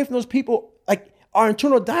stay away from those people, like our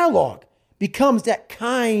internal dialogue becomes that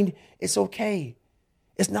kind, it's okay.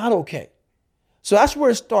 It's not okay. So that's where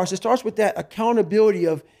it starts. It starts with that accountability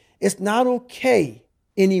of, it's not okay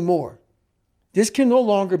anymore. This can no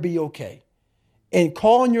longer be okay. And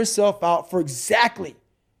calling yourself out for exactly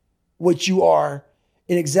what you are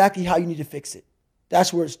and exactly how you need to fix it.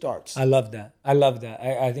 That's where it starts. I love that.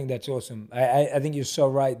 I think that's awesome. I think you're so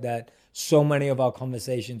right that so many of our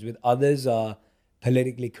conversations with others are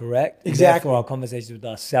politically correct. Exactly. Therefore, our conversations with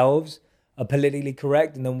ourselves are politically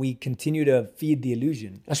correct. And then we continue to feed the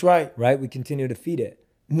illusion. That's right. Right? We continue to feed it.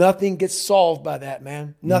 Nothing gets solved by that,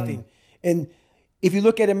 man. Nothing. And if you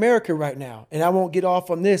look at America right now, and I won't get off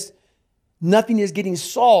on this, nothing is getting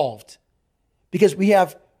solved because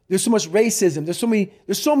there's so much racism.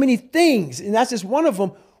 There's so many things, and that's just one of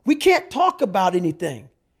them. We can't talk about anything.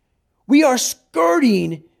 We are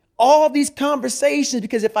skirting all these conversations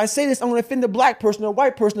because if I say this, I'm going to offend a black person or a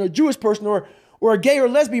white person or a Jewish person or a gay or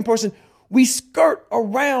lesbian person. We skirt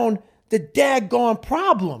around the daggone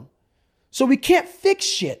problem. So we can't fix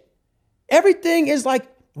shit. Everything is like,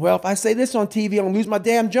 well, if I say this on TV, I'm going to lose my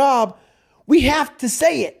damn job. We have to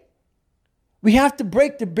say it. We have to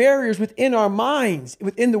break the barriers within our minds,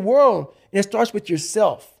 within the world. And it starts with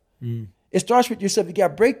yourself. It starts with yourself. You got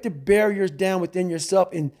to break the barriers down within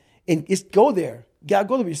yourself and just go there. You got to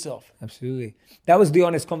go to yourself. Absolutely. That was the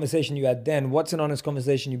honest conversation you had then. What's an honest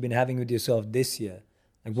conversation you've been having with yourself this year?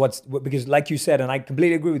 Like because like you said, and I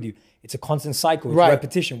completely agree with you, it's a constant cycle. It's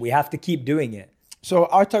repetition. We have to keep doing it. So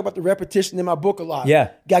I talk about the repetition in my book a lot.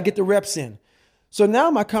 Yeah. Got to get the reps in. So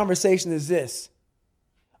now my conversation is this.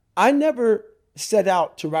 I never set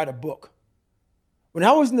out to write a book. When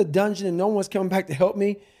I was in the dungeon and no one was coming back to help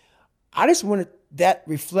me, I just wanted that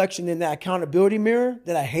reflection in that accountability mirror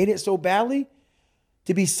that I hated so badly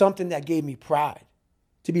to be something that gave me pride,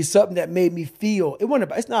 to be something that made me feel.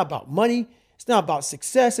 It's not about money. It's not about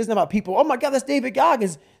success. It's not about people. Oh my God, that's David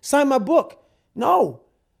Goggins. Sign my book. No.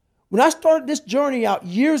 When I started this journey out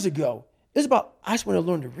years ago, it's about, I just want to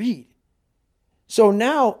learn to read. So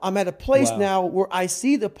now I'm at a place now where I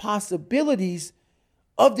see the possibilities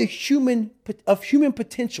of human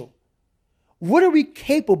potential. What are we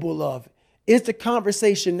capable of is the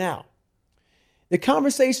conversation now. The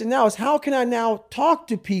conversation now is how can I now talk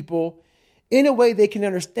to people in a way they can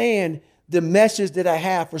understand the message that I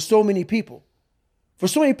have for so many people. For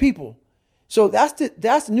so many people. So that's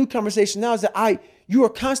the new conversation now is that you are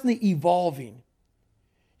constantly evolving.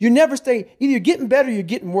 You never stay, either you're getting better or you're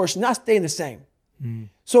getting worse, you're not staying the same.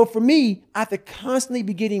 So for me, I have to constantly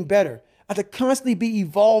be getting better. I have to constantly be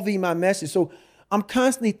evolving my message. So I'm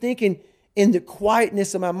constantly thinking in the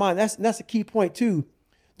quietness of my mind. That's a key point too.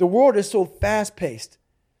 The world is so fast-paced.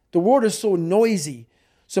 The world is so noisy.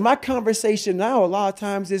 So my conversation now a lot of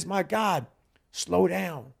times is, my God, slow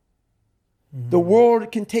down. The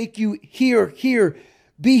world can take you here,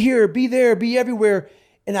 be there, be everywhere.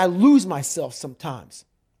 And I lose myself sometimes.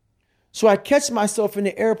 So I catch myself in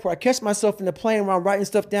the airport. I catch myself in the plane where I'm writing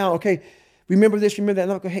stuff down. Okay, remember this, remember that.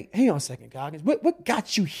 And I'm like, hey, hang on a second, Goggins. What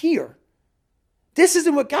got you here? This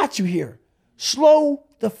isn't what got you here. Slow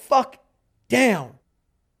the fuck down.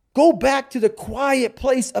 Go back to the quiet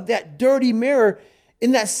place of that dirty mirror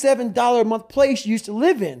in that $7 a month place you used to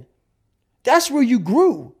live in. That's where you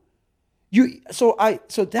grew. So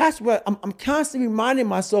that's what I'm constantly reminding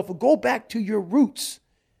myself of. Go back to your roots.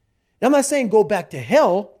 Now, I'm not saying go back to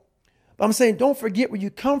hell, but I'm saying don't forget where you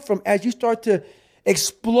come from. As you start to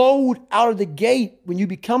explode out of the gate when you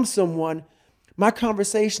become someone, my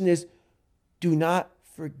conversation is, do not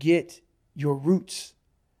forget your roots.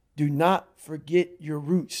 Do not forget your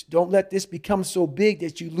roots. Don't let this become so big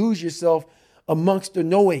that you lose yourself amongst the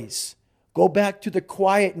noise. Go back to the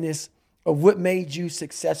quietness of what made you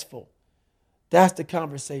successful. That's the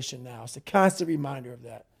conversation now. It's a constant reminder of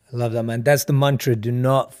that. I love that, man. That's the mantra. Do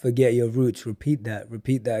not forget your roots. Repeat that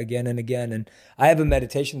again and again. And I have a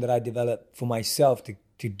meditation that I developed for myself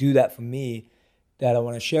to do that for me that I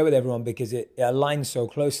want to share with everyone because it aligns so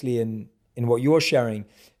closely in what you're sharing.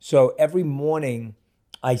 So every morning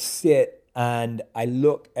I sit and I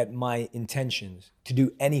look at my intentions to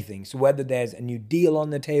do anything. So whether there's a new deal on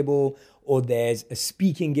the table or there's a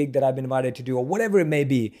speaking gig that I've been invited to do or whatever it may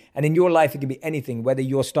be. And in your life, it can be anything, whether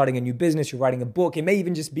you're starting a new business, you're writing a book, it may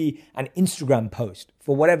even just be an Instagram post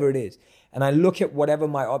for whatever it is. And I look at whatever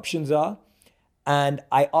my options are and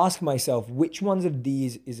I ask myself, which ones of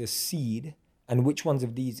these is a seed and which ones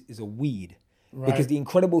of these is a weed? Right. Because the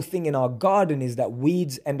incredible thing in our garden is that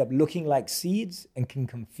weeds end up looking like seeds and can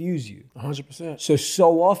confuse you. 100%.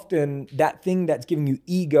 So often that thing that's giving you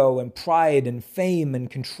ego and pride and fame and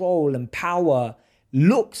control and power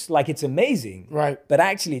looks like it's amazing. Right. But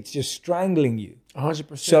actually it's just strangling you.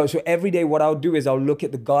 100%. So every day what I'll do is I'll look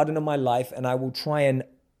at the garden of my life and I will try and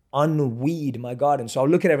unweed my garden. So I'll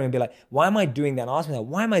look at everyone and be like, why am I doing that? And ask myself,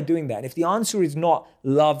 why am I doing that? And if the answer is not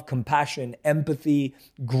love, compassion, empathy,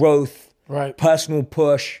 growth, right, personal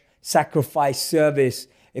push, sacrifice, service.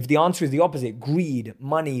 If the answer is the opposite, greed,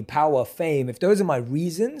 money, power, fame, if those are my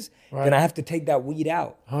reasons, right, then I have to take that weed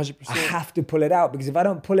out. 100%. I have to pull it out because if I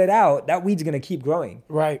don't pull it out, that weed's going to keep growing.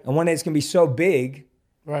 Right. And one day it's going to be so big,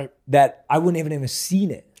 right, that I wouldn't even have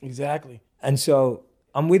seen it. Exactly. And so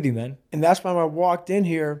I'm with you, man. And that's why when I walked in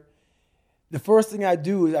here, the first thing I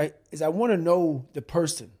do is I want to know the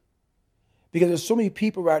person because there's so many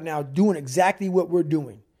people right now doing exactly what we're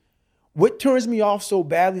doing. What turns me off so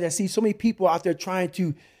badly is I see so many people out there trying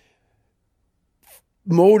to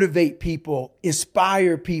motivate people,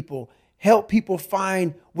 inspire people, help people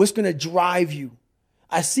find what's going to drive you.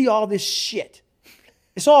 I see all this shit.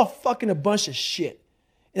 It's all fucking a bunch of shit.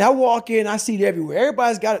 And I walk in, I see it everywhere.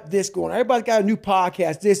 Everybody's got this going. Everybody's got a new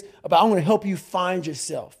podcast, this about I'm going to help you find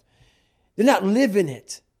yourself. They're not living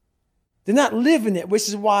it. They're not living it, which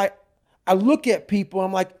is why I look at people,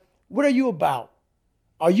 I'm like, what are you about?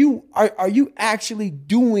 Are you actually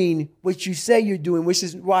doing what you say you're doing? Which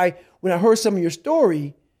is why when I heard some of your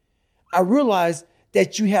story, I realized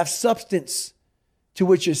that you have substance to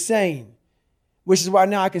what you're saying, which is why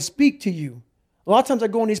now I can speak to you. A lot of times I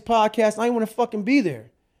go on these podcasts and I don't want to fucking be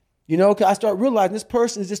there, because I start realizing this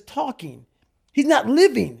person is just talking. He's not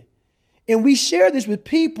living. And we share this with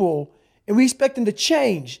people and we expect them to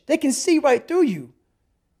change. They can see right through you.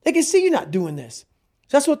 They can see you're not doing this.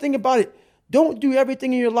 So that's the thing about it. Don't do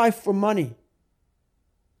everything in your life for money.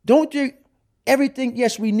 Don't do everything.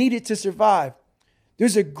 Yes, we need it to survive.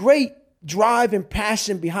 There's a great drive and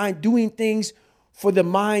passion behind doing things for the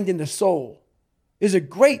mind and the soul. There's a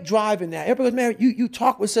great drive in that. Everybody goes, man, you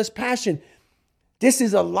talk with such passion. This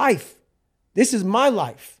is a life. This is my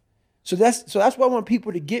life. So that's what I want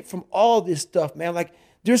people to get from all this stuff, man. Like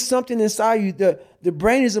there's something inside you. The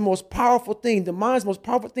brain is the most powerful thing. The mind is the most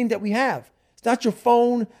powerful thing that we have. It's not your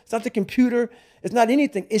phone. It's not the computer. It's not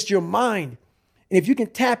anything. It's your mind. And if you can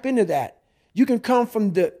tap into that, you can come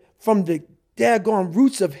from the daggone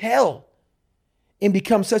roots of hell and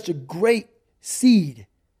become such a great seed,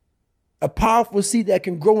 a powerful seed that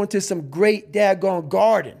can grow into some great daggone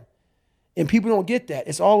garden. And people don't get that.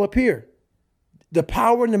 It's all up here. The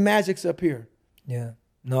power and the magic's up here. Yeah.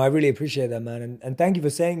 No, I really appreciate that, man. And thank you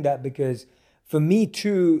for saying that because for me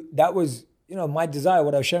too, that was, my desire,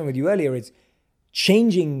 what I was sharing with you earlier is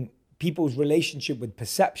changing people's relationship with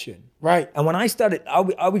perception. Right. And when I started, I'll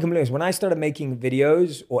be completely honest, when I started making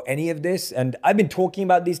videos or any of this, and I've been talking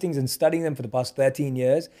about these things and studying them for the past 13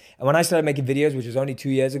 years. And when I started making videos, which was only 2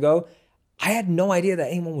 years ago, I had no idea that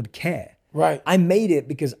anyone would care. Right. I made it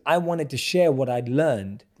because I wanted to share what I'd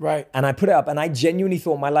learned. Right. And I put it up and I genuinely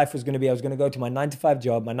thought my life was going to be, I was going to go to my 9-to-5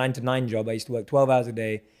 job, my 9-to-9 job. I used to work 12 hours a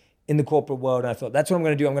day in the corporate world. And I thought, that's what I'm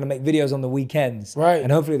going to do. I'm going to make videos on the weekends. Right. And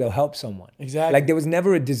hopefully they'll help someone. Exactly. Like there was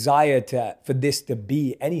never a desire for this to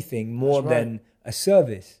be anything more than a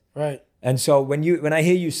service. Right. And so when I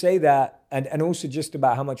hear you say that, and also just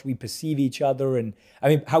about how much we perceive each other, and I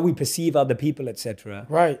mean how we perceive other people, etc.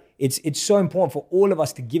 Right. It's so important for all of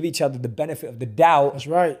us to give each other the benefit of the doubt. That's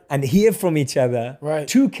right. And hear from each other. Right.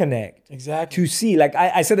 To connect. Exactly. To see. Like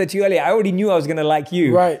I said that to you earlier. I already knew I was gonna like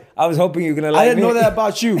you. Right. I was hoping you were gonna like me. I didn't know that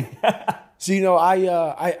about you. So, you know,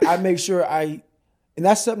 I make sure and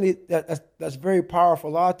that's something that's very powerful.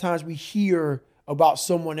 A lot of times we hear about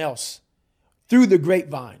someone else through the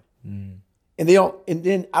grapevine. And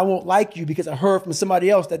then I won't like you because I heard from somebody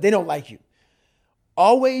else that they don't like you.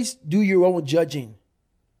 Always do your own judging.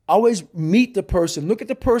 Always meet the person. Look at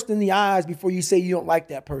the person in the eyes before you say you don't like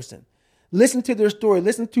that person. Listen to their story.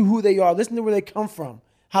 Listen to who they are. Listen to where they come from,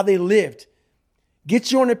 how they lived.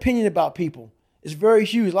 Get your own opinion about people. It's very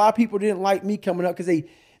huge. A lot of people didn't like me coming up because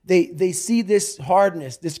they see this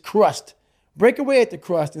hardness, this crust. Break away at the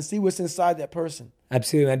crust and see what's inside that person.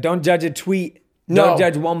 Absolutely, man. Don't judge a tweet. No. Don't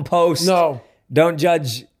judge one post. No. Don't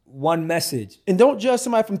judge one message. And don't judge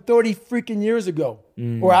somebody from 30 freaking years ago.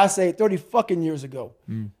 Or I say 30 fucking years ago.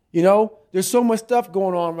 You know, there's so much stuff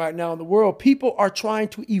going on right now in the world. People are trying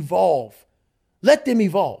to evolve. Let them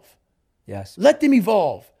evolve. Yes. Let them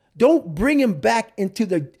evolve. Don't bring them back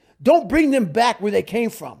don't bring them back where they came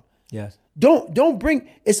from. Yes.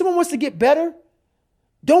 If someone wants to get better,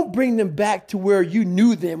 don't bring them back to where you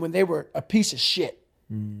knew them when they were a piece of shit.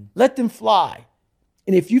 Let them fly.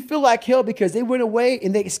 And if you feel like hell because they went away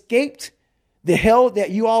and they escaped the hell that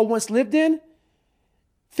you all once lived in,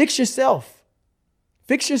 fix yourself.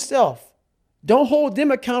 Fix yourself. Don't hold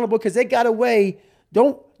them accountable because they got away.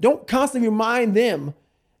 Don't constantly remind them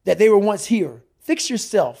that they were once here. Fix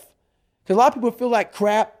yourself. Because a lot of people feel like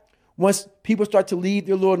crap once people start to leave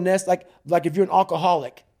their little nest, like if you're an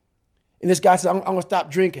alcoholic and this guy says, I'm going to stop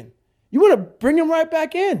drinking. You want to bring him right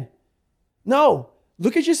back in. No.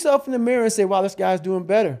 Look at yourself in the mirror and say, wow, this guy's doing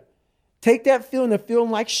better. Take that feeling of feeling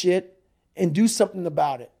like shit and do something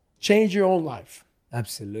about it. Change your own life.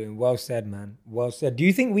 Absolutely. Well said, man. Well said. Do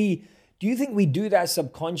you think we do that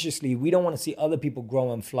subconsciously? We don't want to see other people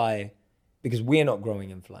grow and fly because we're not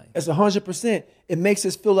growing and flying. That's 100%. It makes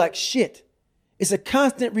us feel like shit. It's a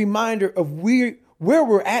constant reminder of where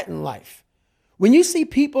we're at in life. When you see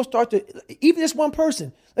people start to, even this one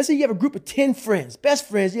person, let's say you have a group of 10 friends, best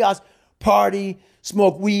friends, you guys party,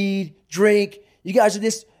 smoke weed, drink. You guys are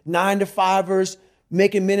just 9-to-5ers,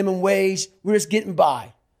 making minimum wage. We're just getting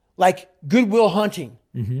by. Like Good Will Hunting.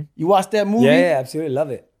 You watch that movie? Yeah, absolutely. Love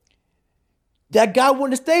it. That guy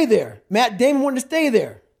wanted to stay there. Matt Damon wanted to stay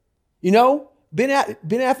there. You know? Ben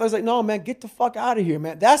Affleck was like, no, man, get the fuck out of here,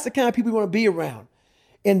 man. That's the kind of people you want to be around.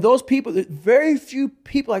 And those people, very few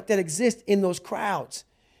people like that exist in those crowds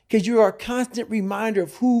because you are a constant reminder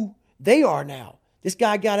of who they are now. This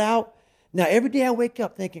guy got out. Now, every day I wake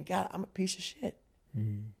up thinking, God, I'm a piece of shit.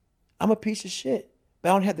 I'm a piece of shit.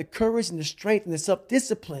 But I don't have the courage and the strength and the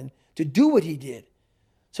self-discipline to do what he did.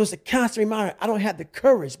 So it's a constant reminder. I don't have the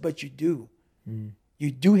courage, but you do.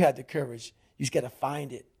 You do have the courage. You just got to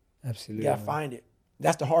find it. Absolutely. You got to find it.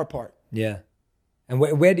 That's the hard part. Yeah. And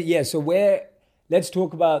let's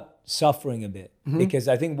talk about suffering a bit, because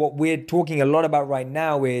I think what we're talking a lot about right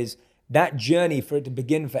now is that journey for it to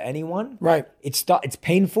begin for anyone. Right. It's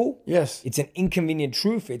painful. Yes. It's an inconvenient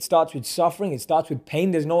truth. It starts with suffering. It starts with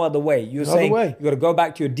pain. There's no other way. You're No other saying way. you got to go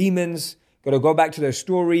back to your demons, got to go back to their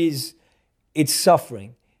stories. It's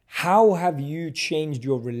suffering. How have you changed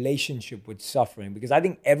your relationship with suffering? Because I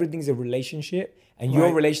think everything's a relationship, and your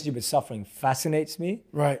Right. relationship with suffering fascinates me.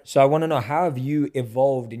 Right. So I want to know, how have you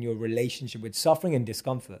evolved in your relationship with suffering and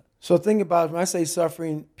discomfort? So think about it. When I say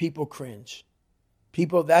suffering, people cringe.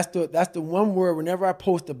 People, that's the one word, whenever I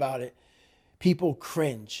post about it, people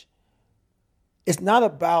cringe. It's not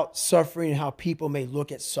about suffering and how people may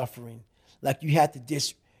look at suffering. Like you have to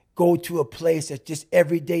just go to a place that's just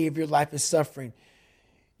every day of your life is suffering.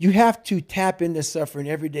 You have to tap into suffering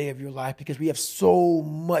every day of your life because we have so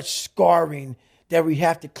much scarring that we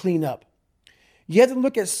have to clean up. You have to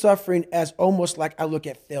look at suffering as almost like I look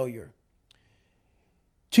at failure.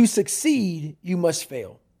 To succeed, you must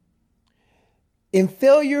fail. In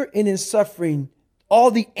failure and in suffering, all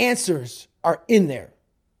the answers are in there.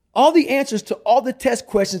 All the answers to all the test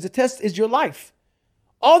questions. The test is your life.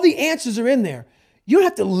 All the answers are in there. You don't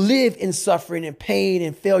have to live in suffering and pain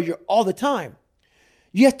and failure all the time.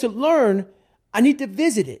 You have to learn, I need to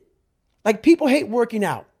visit it. Like people hate working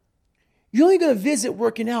out. You're only going to visit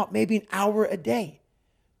working out maybe an hour a day.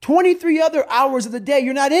 23 other hours of the day,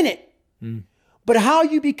 you're not in it. But how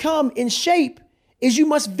you become in shape is you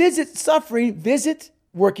must visit suffering, visit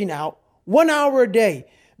working out 1 hour a day.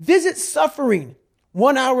 Visit suffering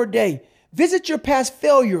 1 hour a day. Visit your past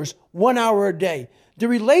failures 1 hour a day. The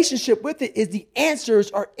relationship with it is the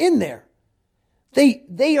answers are in there.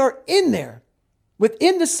 They are in there,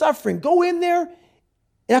 within the suffering. Go in there,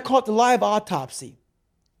 and I call it the live autopsy.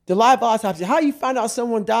 The live autopsy. How you find out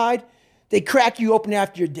someone died? They crack you open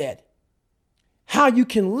after you're dead. How you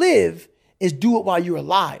can live is do it while you're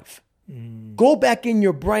alive. Go back in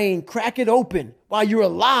your brain, crack it open while you're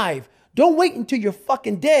alive. Don't wait until you're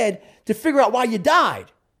fucking dead to figure out why you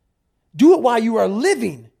died. Do it while you are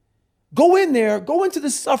living. Go in there, go into the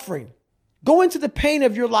suffering, go into the pain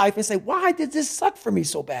of your life and say, why did this suck for me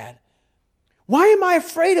so bad? Why am I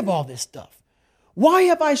afraid of all this stuff? Why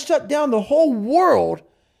have I shut down the whole world?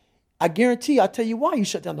 I guarantee I'll tell you why you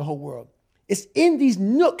shut down the whole world. It's in these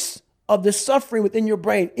nooks of the suffering within your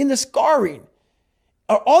brain, in the scarring,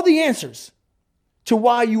 are all the answers to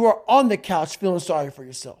why you are on the couch feeling sorry for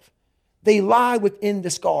yourself. They lie within the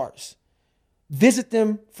scars. Visit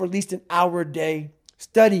them for at least an hour a day.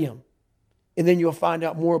 Study them. And then you'll find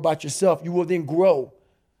out more about yourself. You will then grow.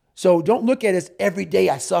 So don't look at it as every day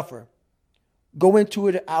I suffer. Go into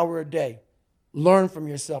it an hour a day. Learn from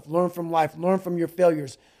yourself. Learn from life. Learn from your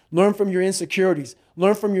failures. Learn from your insecurities.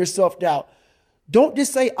 Learn from your self-doubt. Don't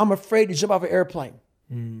just say, I'm afraid to jump off an airplane.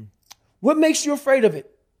 What makes you afraid of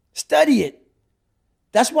it? Study it.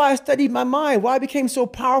 That's why I studied my mind. Why I became so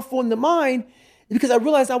powerful in the mind is because I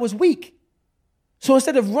realized I was weak. So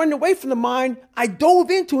instead of running away from the mind, I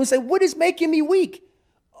dove into it and said, what is making me weak?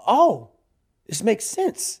 Oh, this makes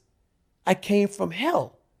sense. I came from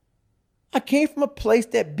hell. I came from a place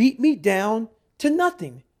that beat me down to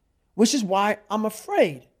nothing, which is why I'm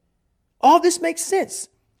afraid. All this makes sense.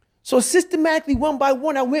 So systematically, one by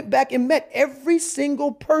one, I went back and met every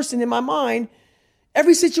single person in my mind,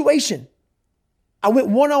 every situation. I went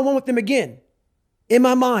one-on-one with them again in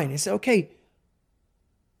my mind and said, okay,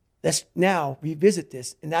 let's now revisit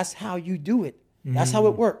this. And that's how you do it. That's how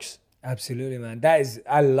it works. Absolutely, man.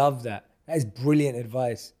 I love that. That is brilliant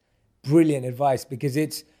advice. Brilliant advice, because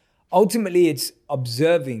it's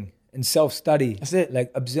observing and self-study. That's it.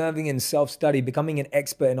 Like observing and self-study, becoming an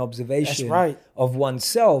expert in observation That's right. of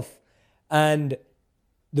oneself. And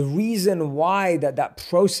the reason why that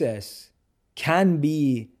process can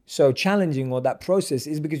be so challenging, or that process,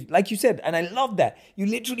 is because, like you said, and I love that, you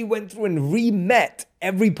literally went through and re-met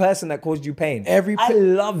every person that caused you pain. I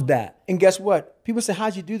love that. And guess what? People say,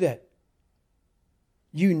 how'd you do that?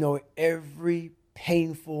 You know every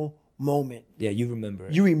painful moment. Yeah, you remember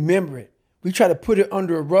it. You remember it. We try to put it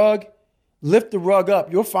under a rug, lift the rug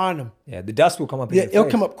up, you'll find them. Yeah, the dust will come up in your face. It'll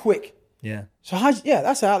come up quick. Yeah. So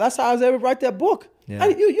that's how I was able to write that book. Yeah.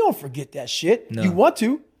 You don't forget that shit. No. You want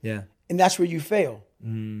to. Yeah. And that's where you fail.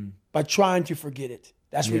 By trying to forget it.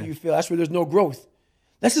 That's where you fail. That's where there's no growth.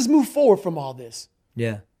 Let's just move forward from all this.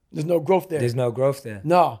 Yeah. There's no growth there. There's no growth there.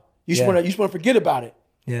 No. You just want to forget about it.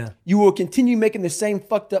 Yeah. You will continue making the same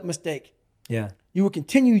fucked up mistake. Yeah. You will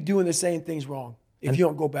continue doing the same things wrong if you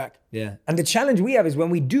don't go back. Yeah. And the challenge we have is when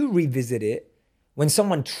we do revisit it, when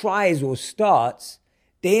someone tries or starts,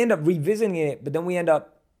 they end up revisiting it, but then we end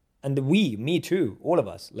up, and me too, all of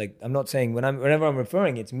us, like I'm not saying whenever I'm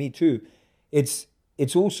referring, it's me too. It's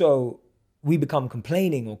also, we become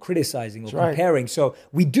complaining or criticizing or comparing. So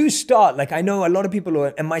we do start, like I know a lot of people,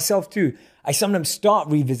 and myself too, I sometimes start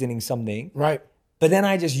revisiting something. Right. But then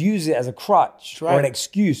I just use it as a crutch or an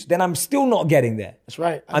excuse. Then I'm still not getting there. That's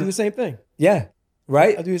right. I do the same thing. Yeah.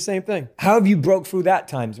 Right? I do the same thing. How have you broke through that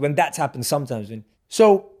times when that's happened sometimes?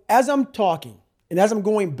 So as I'm talking and as I'm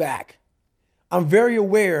going back, I'm very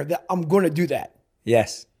aware that I'm going to do that.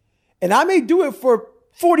 Yes. And I may do it for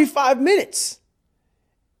 45 minutes.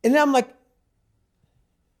 And then I'm like,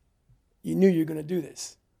 you knew you were going to do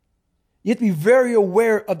this. You have to be very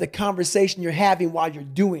aware of the conversation you're having while you're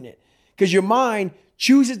doing it. Because your mind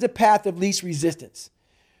chooses the path of least resistance.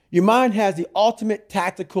 Your mind has the ultimate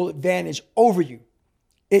tactical advantage over you.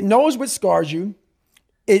 It knows what scars you.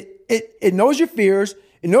 It knows your fears.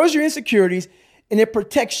 It knows your insecurities. And it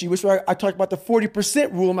protects you. Which is why I talk about the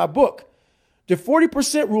 40% rule in my book. The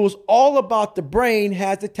 40% rule is all about the brain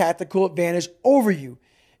has the tactical advantage over you.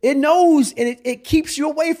 It knows and it keeps you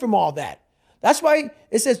away from all that. That's why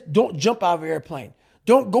it says don't jump out of an airplane.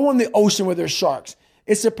 Don't go in the ocean where there's sharks.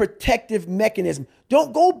 It's a protective mechanism.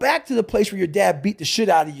 Don't go back to the place where your dad beat the shit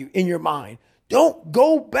out of you in your mind. Don't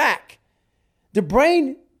go back. The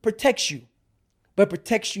brain protects you, but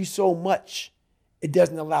protects you so much, it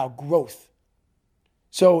doesn't allow growth.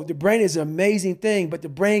 So the brain is an amazing thing, but the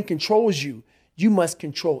brain controls you. You must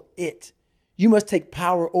control it. You must take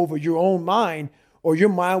power over your own mind, or your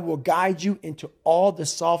mind will guide you into all the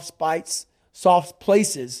soft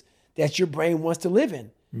places that your brain wants to live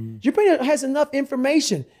in. Your brain has enough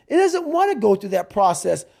information. It doesn't want to go through that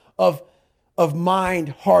process of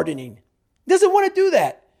mind hardening. It doesn't want to do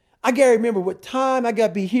that. I got to remember what time I got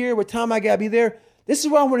to be here, what time I got to be there. This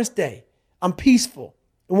is where I want to stay. I'm peaceful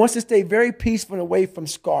and wants to stay very peaceful and away from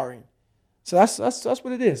scarring. So that's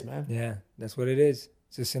what it is, man. Yeah, that's what it is.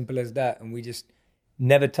 It's as simple as that. And we just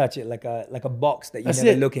never touch it like a box that you That's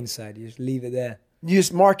never it. look inside. You just leave it there. You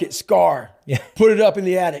just mark it, scar. Yeah. Put it up in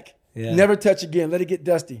the attic. Yeah. Never touch again. Let it get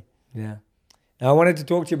dusty. Yeah. Now, I wanted to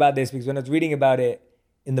talk to you about this because when I was reading about it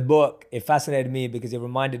in the book, it fascinated me because it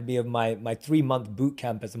reminded me of my 3-month boot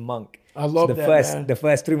camp as a monk. I love the that, first, man. The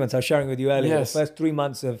first 3 months, I was sharing with you earlier, Yes. the first 3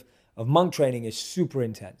 months of monk training is super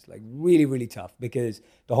intense, like really, really tough because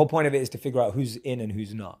the whole point of it is to figure out who's in and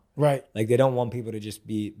who's not. Right. Like they don't want people to just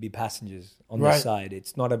be passengers on the Right. side.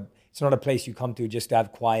 It's not a place you come to just to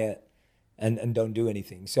have quiet and don't do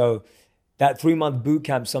anything. So that 3-month boot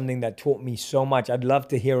camp, something that taught me so much. I'd love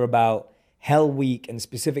to hear about Hell Week and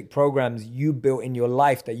specific programs you built in your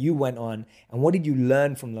life that you went on. And what did you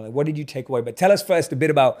learn from that? What did you take away? But tell us first a bit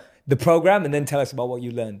about the program and then tell us about what you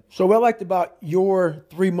learned. So what I liked about your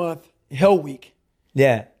 3-month Hell Week,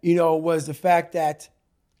 Yeah. was the fact that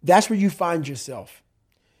that's where you find yourself.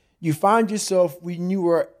 You find yourself when you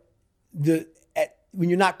are when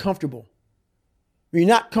you're not comfortable. When you're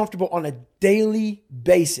not comfortable on a daily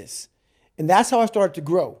basis. And that's how I started to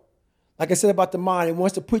grow. Like I said about the mind, it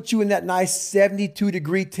wants to put you in that nice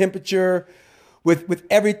 72-degree temperature with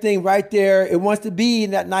everything right there. It wants to be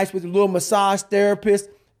in that nice with a little massage therapist.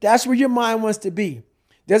 That's where your mind wants to be.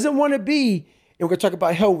 Doesn't want to be, and we're going to talk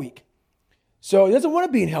about Hell Week. So it doesn't want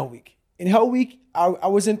to be in Hell Week. In Hell Week, I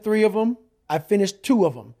was in 3 of them. I finished 2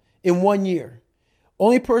 of them in 1 year.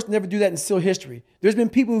 Only person to ever do that in SEAL history. There's been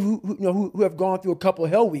people who have gone through a couple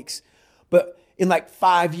of Hell Weeks, but in like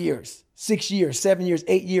 5 years, 6 years, 7 years,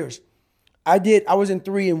 8 years. I was in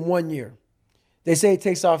 3 in 1 year. They say it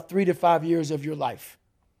takes off 3 to 5 years of your life.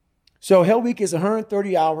 So Hell Week is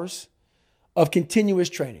 130 hours of continuous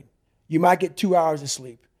training. You might get 2 hours of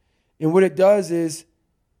sleep. And what it does is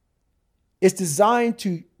it's designed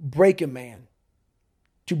to break a man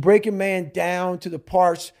down to the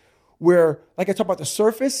parts where, like I talked about the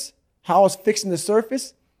surface, how I was fixing the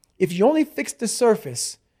surface. If you only fix the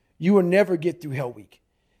surface, you will never get through Hell Week.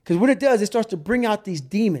 Because what it does, it starts to bring out these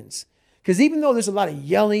demons. Because even though there's a lot of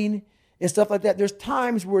yelling and stuff like that, there's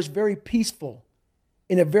times where it's very peaceful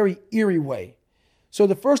in a very eerie way. So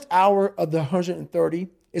the first hour of the 130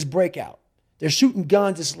 is breakout. They're shooting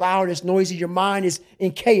guns, it's loud, it's noisy, your mind is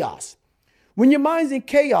in chaos. When your mind's in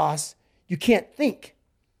chaos, you can't think.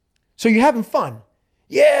 So you're having fun.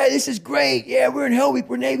 Yeah, this is great. Yeah, we're in Hell Week,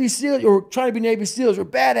 we're Navy SEALs, or trying to be Navy SEALs, we're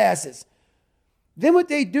badasses. Then what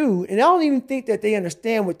they do, and I don't even think that they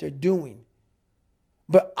understand what they're doing,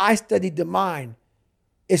 but I studied the mind.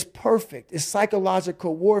 It's perfect. It's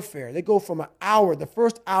psychological warfare. They go from an hour, the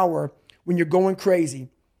first hour when you're going crazy,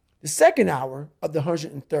 the second hour of the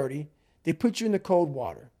 130, they put you in the cold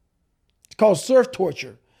water. It's called surf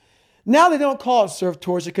torture. Now they don't call it surf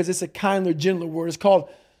torture because it's a kinder, gentler word. It's called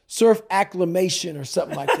surf acclimation or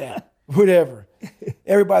something like that. Whatever.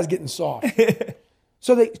 Everybody's getting soft.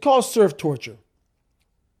 So they call it surf torture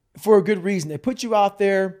for a good reason. They put you out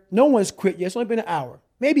there. No one's quit yet. It's only been an hour.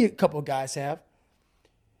 Maybe a couple of guys have.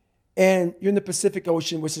 And you're in the Pacific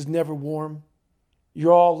Ocean, which is never warm.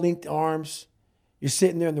 You're all linked arms. You're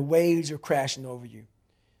sitting there and the waves are crashing over you.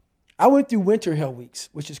 I went through winter Hell Weeks,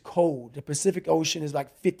 which is cold. The Pacific Ocean is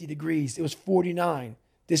like 50 degrees. It was 49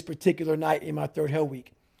 this particular night in my 3rd Hell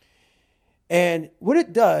Week. And what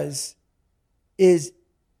it does is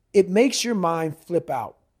it makes your mind flip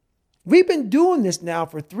out. We've been doing this now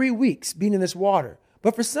for 3 weeks, being in this water.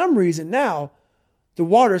 But for some reason now, the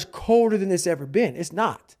water is colder than it's ever been. It's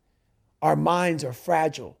not. Our minds are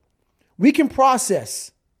fragile. We can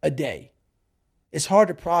process a day. It's hard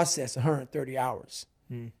to process 130 hours.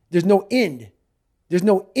 There's no end. There's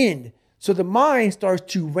no end. So the mind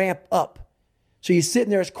starts to ramp up. So you're sitting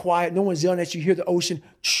there, it's quiet, no one's yelling at you, you hear the ocean,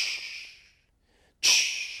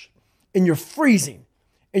 and you're freezing.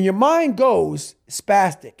 And your mind goes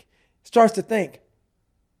spastic, starts to think,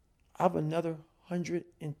 I have another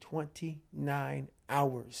 129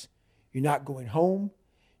 hours. You're not going home,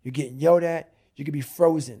 you're getting yelled at, you could be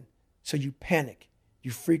frozen. So you panic,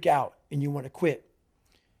 you freak out, and you want to quit.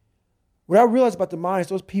 What I realized about the mind is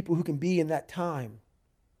those people who can be in that time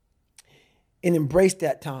and embrace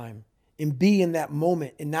that time and be in that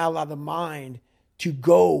moment and not allow the mind to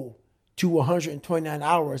go to 129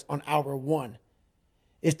 hours on hour 1.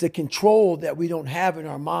 It's the control that we don't have in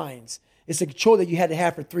our minds. It's the control that you had to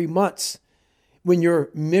have for 3 months when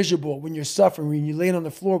you're miserable, when you're suffering, when you're laying on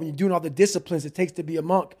the floor, when you're doing all the disciplines it takes to be a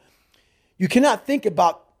monk. You cannot think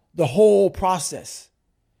about the whole process.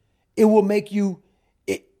 It will make you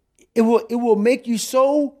It will make you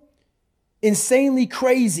so insanely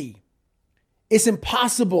crazy. It's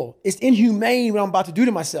impossible. It's inhumane what I'm about to do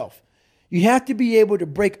to myself. You have to be able to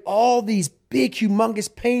break all these big,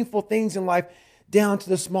 humongous, painful things in life down to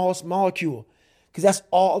the smallest molecule, because that's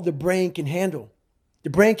all the brain can handle. The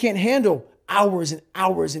brain can't handle hours and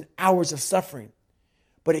hours and hours of suffering,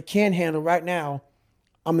 but it can handle right now.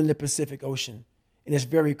 I'm in the Pacific Ocean and it's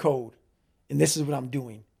very cold, and this is what I'm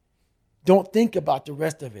doing. Don't think about the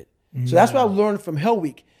rest of it. So that's what I learned from Hell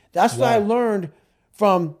Week. That's what I learned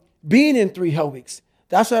from being in 3 Hell Weeks.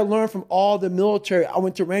 That's what I learned from all the military. I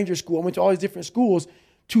went to Ranger School. I went to all these different schools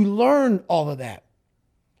to learn all of that,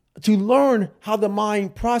 to learn how the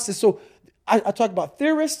mind processes. So I talk about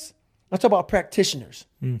theorists. I talk about practitioners.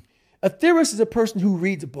 A theorist is a person who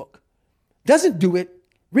reads a book, doesn't do it,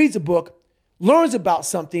 reads a book, learns about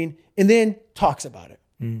something, and then talks about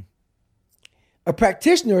it. A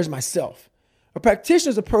practitioner is myself. A practitioner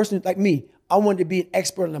is a person like me. I wanted to be an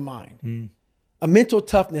expert in the mind, a mental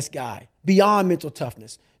toughness guy, beyond mental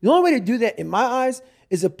toughness. The only way to do that, in my eyes,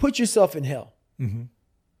 is to put yourself in hell.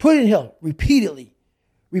 Put it in hell repeatedly.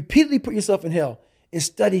 Repeatedly put yourself in hell and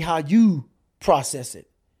study how you process it.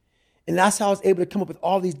 And that's how I was able to come up with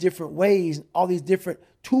all these different ways, all these different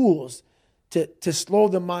tools to slow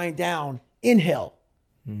the mind down in hell.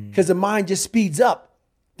 Because the mind just speeds up.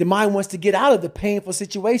 The mind wants to get out of the painful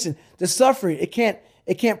situation, the suffering. It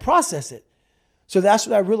can't process it. So that's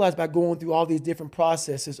what I realized by going through all these different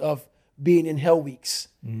processes of being in Hell Weeks.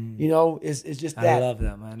 You know, is just that. I love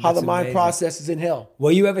that, man. How That's the mind amazing. processes in hell.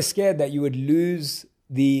 Were you ever scared that you would lose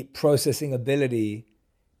the processing ability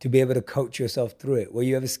to be able to coach yourself through it? Were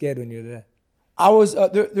you ever scared when you were there? I was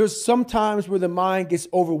there's some times where the mind gets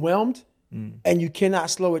overwhelmed and you cannot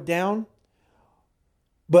slow it down.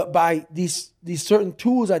 But by these certain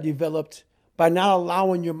tools I developed, by not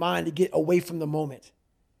allowing your mind to get away from the moment,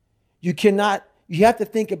 you have to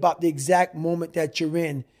think about the exact moment that you're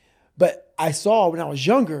in. But I saw when I was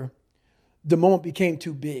younger, the moment became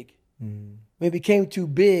too big. When it became too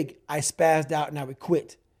big, I spazzed out and I would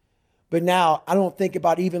quit. But now I don't think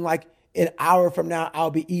about even like an hour from now, I'll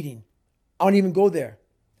be eating. I don't even go there.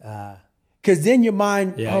 Because then your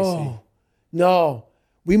mind, no,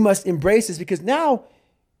 we must embrace this, because now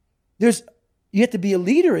you have to be a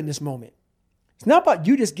leader in this moment. It's not about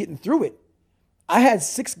you just getting through it. I had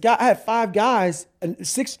 5 guys, and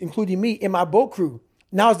 6 including me, in my boat crew.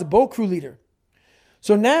 Now I was the boat crew leader.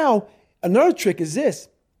 So now another trick is this: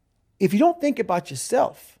 if you don't think about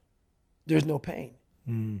yourself, there's no pain.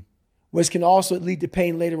 Which can also lead to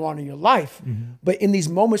pain later on in your life. But in these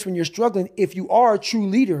moments when you're struggling, if you are a true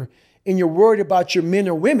leader and you're worried about your men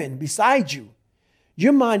or women beside you,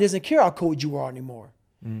 your mind doesn't care how cold you are anymore.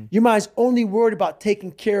 Your mind's only worried about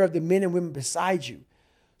taking care of the men and women beside you.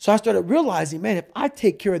 So I started realizing, man, if I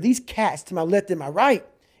take care of these cats to my left and my right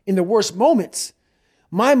in the worst moments,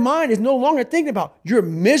 my mind is no longer thinking about, you're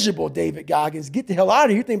miserable, David Goggins, get the hell out of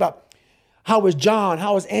here. You're thinking about, how was John?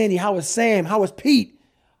 How was Andy? How was Sam? How was Pete?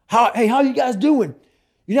 How are you guys doing?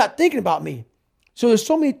 You're not thinking about me. So there's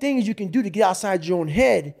so many things you can do to get outside your own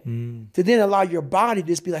head to then allow your body to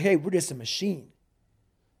just be like, hey, we're just a machine.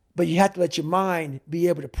 But you have to let your mind be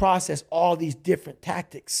able to process all these different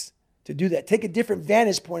tactics to do that. Take a different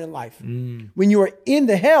vantage point in life. When you are in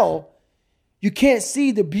the hell, you can't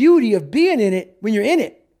see the beauty of being in it when you're in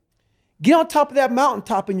it. Get on top of that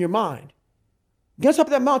mountaintop in your mind. Get on top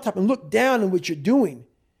of that mountaintop and look down on what you're doing.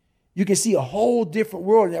 You can see a whole different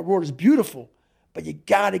world, and that world is beautiful. But you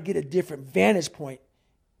got to get a different vantage point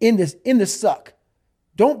in the suck.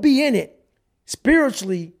 Don't be in it.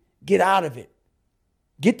 Spiritually, get out of it.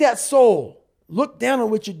 Get that soul. Look down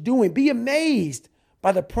on what you're doing. Be amazed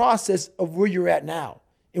by the process of where you're at now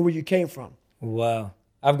and where you came from. Wow.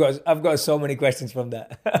 I've got so many questions from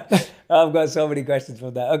that. I've got so many questions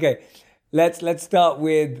from that. Okay, let's start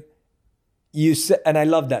with, you said, and I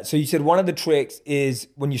love that. So you said one of the tricks is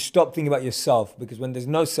when you stop thinking about yourself, because when there's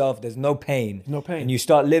no self, there's no pain. No pain. And you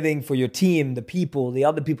start living for your team, the people, the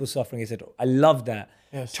other people suffering. I said, I love that.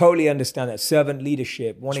 Yes. Totally understand that. Servant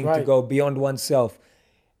leadership, wanting to right. go beyond oneself.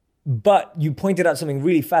 But you pointed out something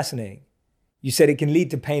really fascinating. You said it can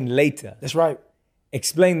lead to pain later. That's right.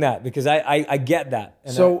 Explain that, because I get that.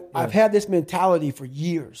 And So I've had this mentality for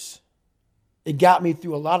years. It got me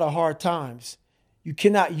through a lot of hard times. You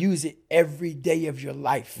cannot use it every day of your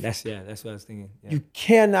life. That's what I was thinking. Yeah. You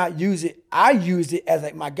cannot use it. I used it as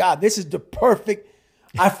like, my God, this is the perfect,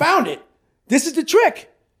 I found it. This is the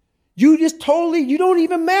trick. You don't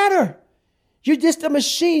even matter. You're just a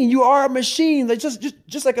machine. You are a machine. Like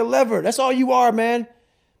just like a lever. That's all you are, man.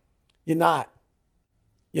 You're not.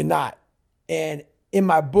 You're not. And in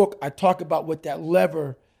my book, I talk about what that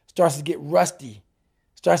lever starts to get rusty,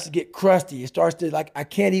 starts to get crusty. It starts to like, I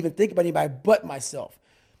can't even think about anybody but myself.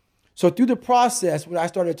 So through the process, what I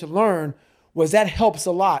started to learn was that helps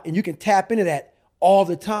a lot. And you can tap into that all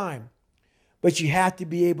the time. But you have to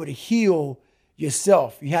be able to heal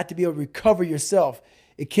yourself. You have to be able to recover yourself.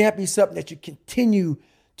 It can't be something that you continue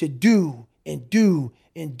to do and do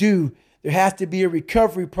and do. There has to be a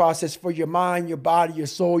recovery process for your mind, your body, your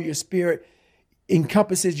soul, your spirit.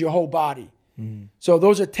 Encompasses your whole body. So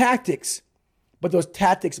those are tactics, but those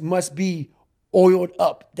tactics must be oiled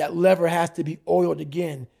up. That lever has to be oiled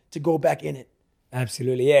again to go back in it.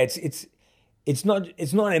 Absolutely. Yeah, it's not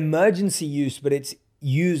an emergency use, but it's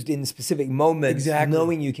used in specific moments, Exactly.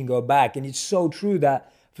 knowing you can go back. And it's so true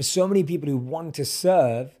that for so many people who want to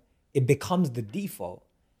serve, it becomes the default.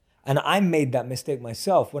 And I made that mistake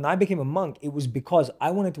myself. When I became a monk, it was because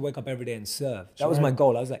I wanted to wake up every day and serve. That was my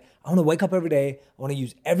goal. I was like, I want to wake up every day. I want to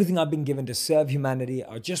use everything I've been given to serve humanity.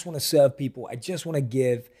 I just want to serve people. I just want to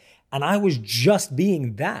give. And I was just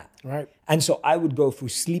being that. Right. And so I would go through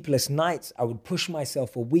sleepless nights. I would push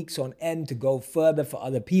myself for weeks on end to go further for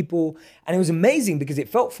other people. And it was amazing because it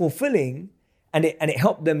felt fulfilling and it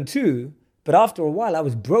helped them too. But after a while, I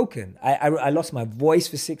was broken. I lost my voice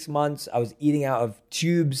for 6 months. I was eating out of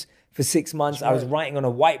tubes for 6 months. I was writing on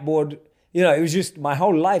a whiteboard. You know, it was just my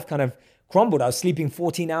whole life kind of crumbled. I was sleeping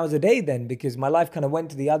 14 hours a day then because my life kind of went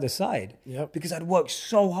to the other side. Yep. Because I'd worked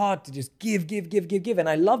so hard to just give. And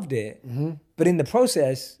I loved it. But in the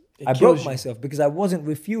process, I kills broke you. myself because I wasn't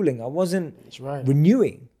refueling. I wasn't That's right.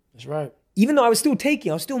 renewing. That's right. Even though I was still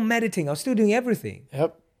taking, I was still meditating, I was still doing everything.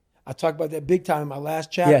 Yep. I talked about that big time in my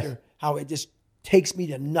last chapter, Yes. how it just takes me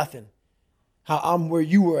to nothing, how I'm where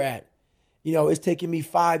you were at. You know, it's taken me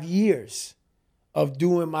 5 years of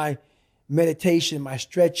doing my meditation, my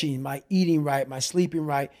stretching, my eating right, my sleeping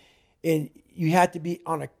right. And you have to be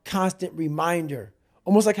on a constant reminder,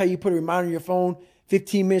 almost like how you put a reminder on your phone,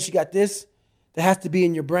 15 minutes, you got this. That has to be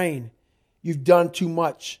in your brain. You've done too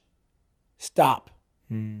much. Stop.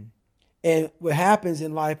 And what happens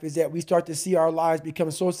in life is that we start to see our lives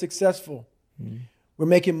become so successful. We're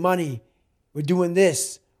making money. We're doing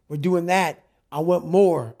this. We're doing that. I want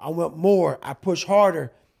more. I push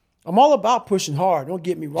harder. I'm all about pushing hard. Don't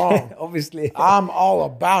get me wrong. Obviously. I'm all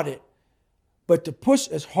about it. But to push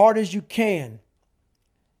as hard as you can,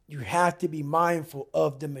 you have to be mindful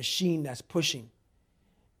of the machine that's pushing.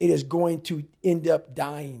 It is going to end up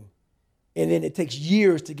dying. And then it takes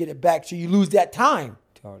years to get it back. So you lose that time.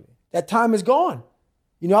 Totally. That time is gone.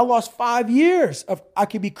 You know, I lost 5 years of I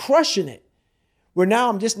could be crushing it. Where now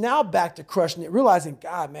I'm just now back to crushing it, realizing,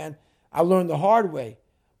 God, man, I learned the hard way.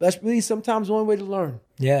 But that's really sometimes the only way to learn.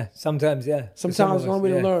 Yeah, sometimes, yeah. Sometimes the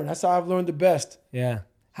only way to learn. That's how I've learned the best. Yeah.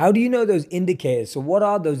 How do you know those indicators? So what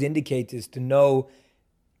are those indicators to know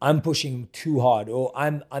I'm pushing too hard or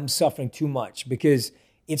I'm suffering too much? Because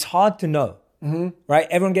it's hard to know, right?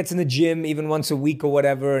 Everyone gets in the gym even once a week or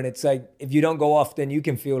whatever. And it's like, if you don't go often, you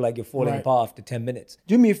can feel like you're falling Right. apart after 10 minutes.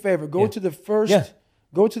 Do me a favor. Go to the first. Yeah.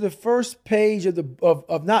 Go to the first page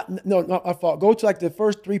of not my fault. Go to like the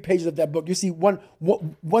first 3 pages of that book. You see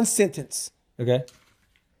one sentence. Okay.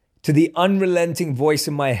 To the unrelenting voice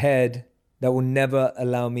in my head that will never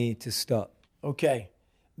allow me to stop. Okay.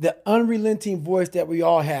 The unrelenting voice that we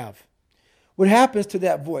all have. What happens to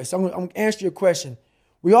that voice? I'm going to answer your question.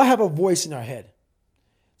 We all have a voice in our head.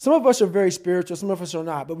 Some of us are very spiritual. Some of us are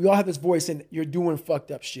not. But we all have this voice and you're doing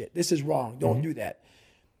fucked up shit. This is wrong. Don't do that.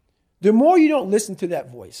 The more you don't listen to that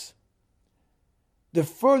voice, the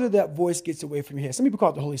further that voice gets away from your head. Some people call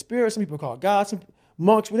it the Holy Spirit. Some people call it God. Some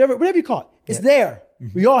monks, whatever you call it. It's there.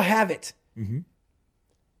 We all have it.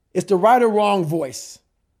 It's the right or wrong voice.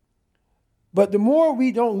 But the more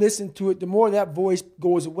we don't listen to it, the more that voice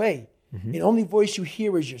goes away. And the only voice you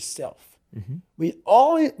hear is yourself. When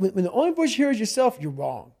the only voice you hear is yourself, you're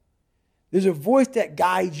wrong. There's a voice that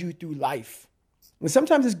guides you through life. And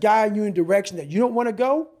sometimes it's guiding you in a direction that you don't want to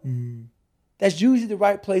go. That's usually the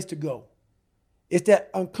right place to go. It's that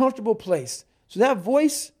uncomfortable place. So that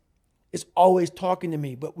voice is always talking to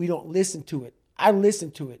me, but we don't listen to it. I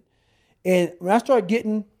listen to it. And when I start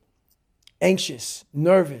getting anxious,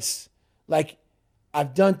 nervous, like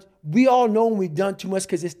we all know when we've done too much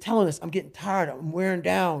because it's telling us, I'm getting tired, I'm wearing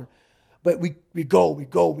down. But we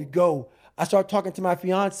go. I start talking to my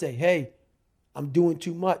fiance, hey, I'm doing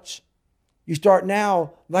too much. You start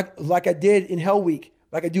now, like I did in Hell Week,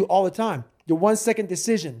 like I do all the time, the 1 second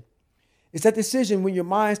decision. It's that decision when your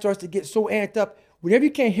mind starts to get so amped up. Whenever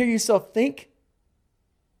you can't hear yourself think,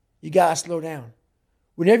 you got to slow down.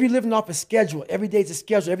 Whenever you're living off a schedule, every day's a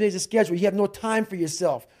schedule, you have no time for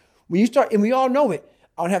yourself. When you start, and we all know it,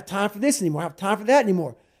 I don't have time for this anymore, I don't have time for that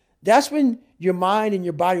anymore. That's when your mind and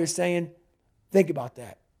your body are saying, Think about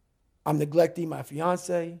that. I'm neglecting my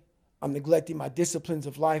fiance. I'm neglecting my disciplines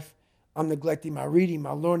of life. I'm neglecting my reading,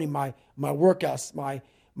 my learning, my workouts,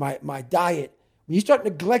 my diet. When you start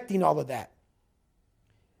neglecting all of that,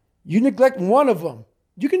 you neglect one of them.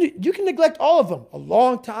 You can neglect all of them a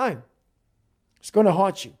long time. It's going to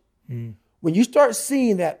haunt you. When you start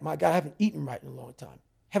seeing that, my God, I haven't eaten right in a long time,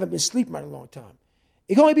 haven't been sleeping right in a long time,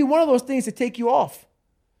 it can only be one of those things to take you off.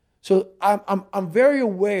 So I'm very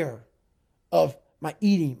aware of my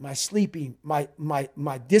eating, my sleeping,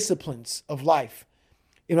 my disciplines of life.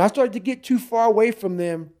 And when I started to get too far away from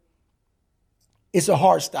them, it's a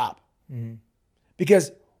hard stop.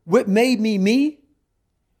 Because what made me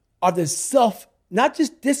are the not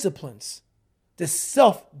just disciplines, the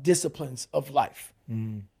self-disciplines of life.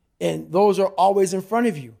 And those are always in front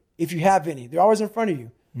of you. If you have any, they're always in front of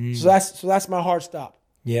you. So that's my hard stop.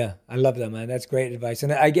 Yeah, I love that, man. That's great advice.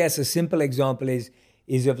 And I guess a simple example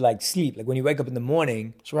is of like sleep. Like when you wake up in the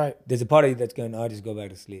morning, That's right. There's a part of you that's going, I'll just go back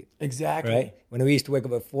to sleep. Exactly. Right? When we used to wake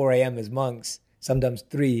up at 4 a.m. as monks, sometimes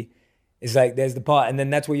 3, it's like there's the part, and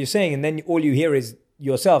then that's what you're saying. And then all you hear is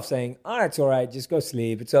yourself saying, it's all right, just go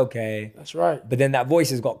sleep. It's okay. That's right. But then that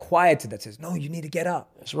voice has got quieted that says, no, you need to get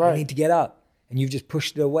up. That's right. You need to get up. And you've just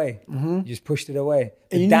pushed it away. You just pushed it away.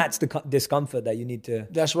 And that's the discomfort that you need to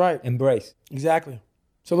That's right. embrace. Exactly.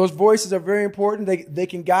 So those voices are very important. They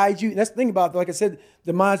can guide you. And that's the thing about it. Like I said,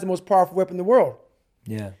 the mind's the most powerful weapon in the world.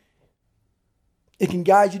 Yeah. It can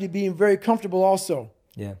guide you to being very comfortable also.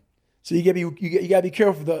 Yeah. So you gotta be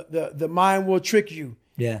careful. The mind will trick you.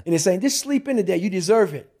 Yeah. And it's saying, just sleep in today. You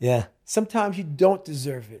deserve it. Yeah. Sometimes you don't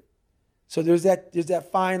deserve it. So there's that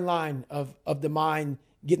fine line of the mind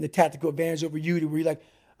getting the tactical advantage over you to where you're like,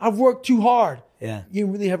 I've worked too hard. Yeah. You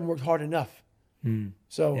really haven't worked hard enough.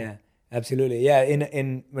 So Yeah. Absolutely. Yeah.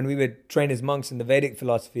 In when we were trained as monks in the Vedic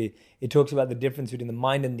philosophy, it talks about the difference between the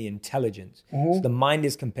mind and the intelligence. So the mind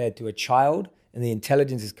is compared to a child and the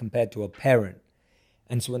intelligence is compared to a parent.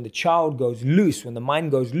 And so when the child goes loose, when the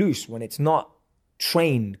mind goes loose, when it's not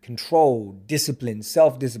trained, controlled, disciplined,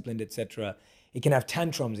 self-disciplined, etc., it can have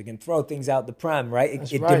tantrums. It can throw things out the pram, right?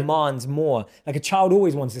 It right. demands more. Like a child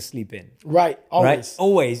always wants to sleep in. right, always. Right?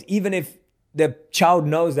 Always. Even if the child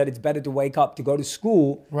knows that it's better to wake up to go to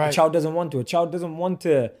school, Right. the child doesn't want to. A child doesn't want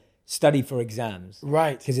to study for exams.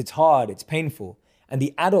 Right. Because it's hard, it's painful. And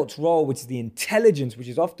the adult's role, which is the intelligence, which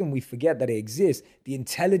is often we forget that it exists, the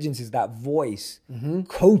intelligence is that voice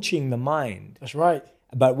coaching the mind. That's right.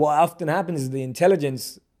 But what often happens is the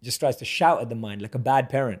intelligence just tries to shout at the mind like a bad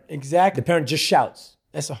parent. Exactly. The parent just shouts.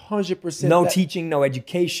 That's 100%. No teaching, no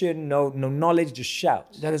education, no knowledge, just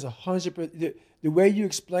shouts. That is 100%. The way you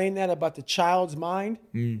explain that about the child's mind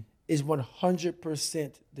is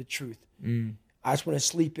 100% the truth. I just want to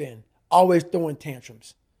sleep in. Always throwing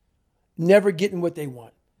tantrums. Never getting what they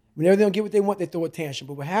want. Whenever they don't get what they want, they throw a tantrum.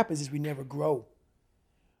 But what happens is we never grow.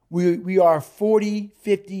 We are 40,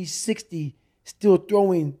 50, 60 still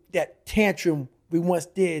throwing that tantrum we once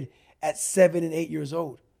did at 7 and 8 years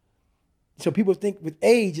old. So people think with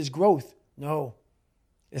age is growth. No,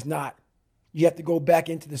 it's not. You have to go back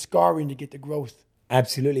into the scarring to get the growth.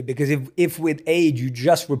 Absolutely, because if with age you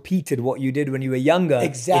just repeated what you did when you were younger,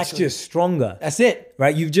 Exactly. it's just stronger. That's it.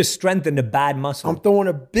 Right? You've just strengthened a bad muscle. I'm throwing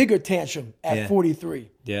a bigger tantrum at Yeah. 43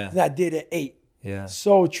 Yeah. than I did at 8. Yeah.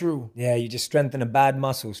 So true. Yeah, you just strengthen a bad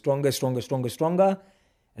muscle. Stronger, stronger, stronger, stronger.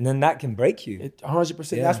 And then that can break you.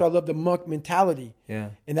 100%. Yeah. That's why I love the monk mentality.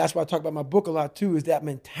 Yeah. And that's why I talk about my book a lot too, is that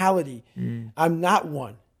mentality. I'm not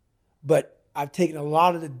one, but I've taken a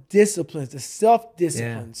lot of the disciplines, the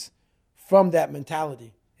self-disciplines from that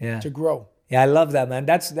mentality to grow. Yeah, I love that, man.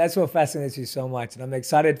 That's what fascinates me so much. And I'm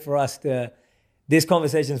excited for us to, this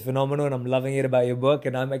conversation is phenomenal and I'm loving it about your book.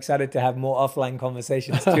 And I'm excited to have more offline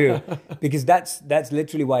conversations too, because that's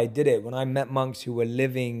literally why I did it. When I met monks who were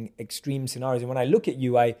living extreme scenarios, and when I look at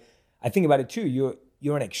you, I think about it too.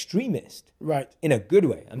 You're an extremist. Right. In a good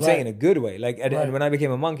way. I'm saying in Right. a good way. Like, and when I became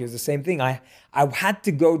a monk, it was the same thing. I had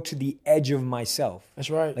to go to the edge of myself. That's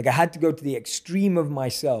right. Like I had to go to the extreme of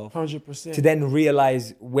myself 100%. to then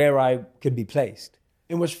realize where I could be placed.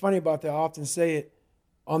 And what's funny about that, I often say it,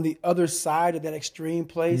 on the other side of that extreme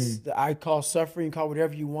place that I call suffering, call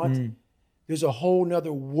whatever you want, there's a whole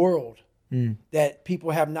nother world that people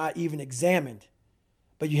have not even examined.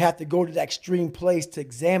 But you have to go to that extreme place to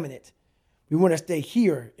examine it. We want to stay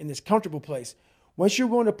here in this comfortable place. Once you're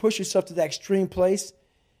willing to push yourself to that extreme place,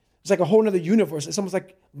 it's like a whole nother universe. It's almost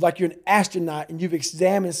like you're an astronaut and you've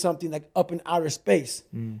examined something like up in outer space.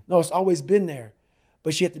 No, it's always been there.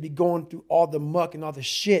 But you have to be going through all the muck and all the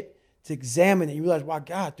shit to examine it. You realize, wow,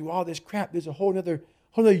 God, through all this crap, there's a whole nother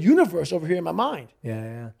universe over here in my mind.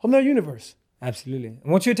 Yeah. Whole nother universe. Absolutely.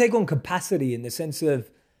 And what's your take on capacity in the sense of,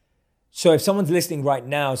 so if someone's listening right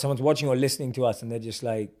now, someone's watching or listening to us and they're just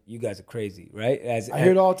like, you guys are crazy, right? I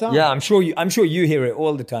hear it all the time. Yeah, I'm sure you hear it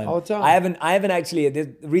all the time. All the time. I haven't actually,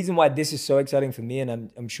 the reason why this is so exciting for me,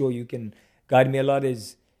 and I'm sure you can guide me a lot,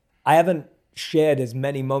 is I haven't shared as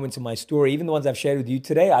many moments of my story, even the ones I've shared with you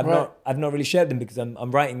today. I've not really shared them because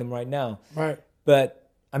I'm writing them right now. Right. But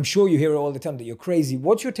I'm sure you hear it all the time that you're crazy.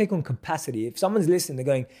 What's your take on capacity? If someone's listening, they're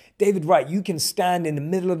going, David, right, you can stand in the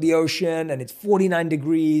middle of the ocean and it's 49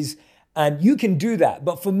 degrees and you can do that.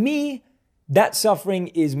 But for me, that suffering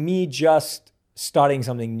is me just starting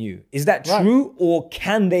something new. Is that true? Or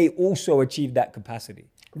can they also achieve that capacity?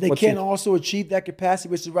 They can also achieve that capacity,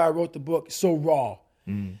 which is why I wrote the book, So Raw.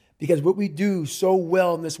 Because what we do so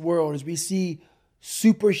well in this world is we see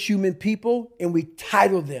superhuman people and we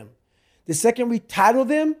title them. The second we title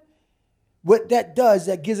them, what that does,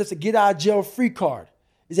 that gives us a get out of jail free card,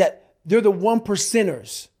 is that they're the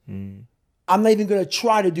 1%ers. I'm not even going to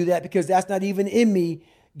try to do that because that's not even in me.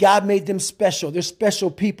 God made them special. They're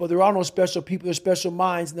special people. There are no special people. They're special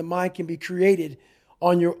minds, and the mind can be created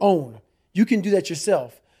on your own. You can do that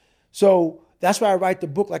yourself. So that's why I write the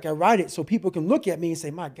book like I write it, so people can look at me and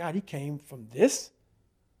say, my God, he came from this?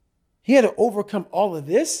 He had to overcome all of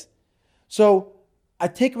this? So I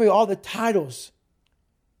take away all the titles,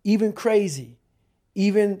 even crazy,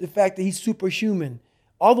 even the fact that he's superhuman.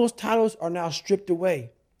 All those titles are now stripped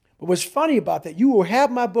away. But what's funny about that, you will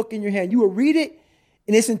have my book in your hand. You will read it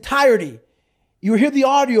in its entirety. You will hear the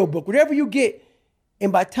audio book, whatever you get.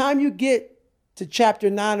 And by the time you get to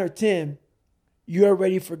chapter 9 or 10, you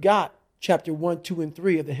already forgot chapter 1, 2, and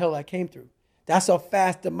 3 of the hell I came through. That's how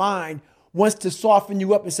fast the mind wants to soften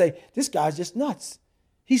you up and say, this guy's just nuts.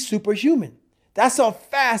 He's superhuman. That's how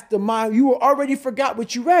fast the mind, you already forgot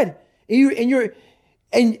what you read. And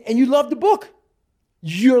you love the book.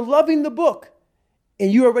 You're loving the book.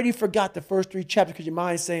 And you already forgot the first 3 chapters because your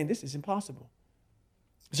mind is saying, this is impossible.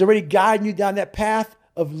 It's already guiding you down that path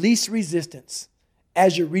of least resistance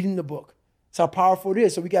as you're reading the book. That's how powerful it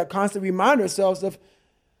is. So we got to constantly remind ourselves of,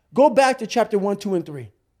 go back to chapter 1, 2, and 3.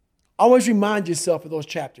 Always remind yourself of those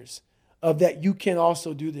chapters, of that you can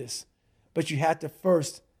also do this. But you have to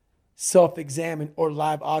first self-examine or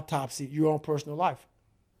live autopsy your own personal life.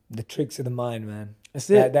 The tricks of the mind, man. That's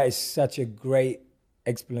it. That is such a great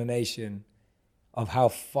explanation of how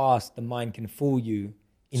fast the mind can fool you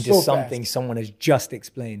into something someone has just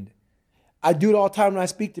explained. I do it all the time when I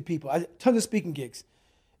speak to people. I tons of speaking gigs.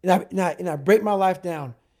 And I break my life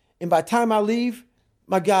down. And by the time I leave,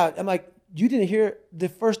 my God, I'm like, you didn't hear the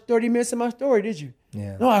first 30 minutes of my story, did you?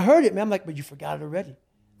 Yeah. No, I heard it, man. I'm like, but you forgot it already.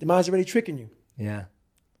 The mind's already tricking you. Yeah.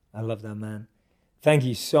 I love that, man. Thank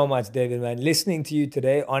you so much, David, man. Listening to you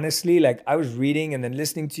today, honestly, like I was reading and then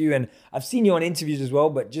listening to you, and I've seen you on interviews as well,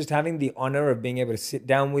 but just having the honor of being able to sit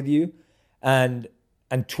down with you and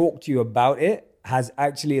talk to you about it has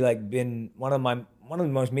actually like been one of the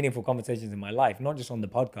most meaningful conversations in my life, not just on the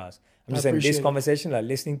podcast. I'm just saying this conversation, like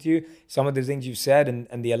listening to you, some of the things you've said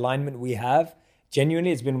and the alignment we have,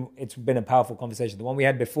 genuinely, it's been a powerful conversation. The one we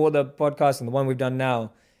had before the podcast and the one we've done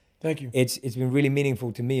now, thank you. It's been really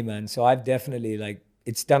meaningful to me, man. So I've definitely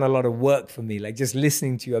it's done a lot of work for me. Like just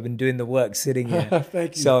listening to you, I've been doing the work sitting here.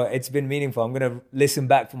 Thank you. So it's been meaningful. I'm going to listen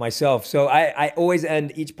back for myself. So I always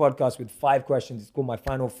end each podcast with 5 questions. It's called my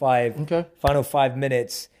final 5. Okay. Final 5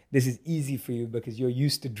 minutes. This is easy for you because you're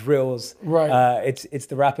used to drills. Right. It's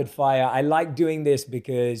the rapid fire. I like doing this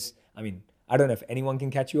because, I don't know if anyone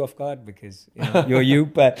can catch you off guard because you're you,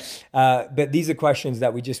 but these are questions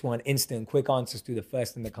that we just want instant, quick answers to the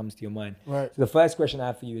first thing that comes to your mind. Right. So the first question I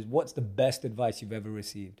have for you is, what's the best advice you've ever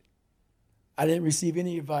received? I didn't receive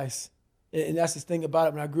any advice. And that's the thing about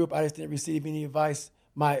it. When I grew up, I just didn't receive any advice.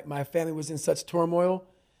 My family was in such turmoil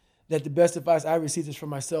that the best advice I received is from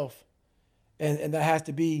myself. And that has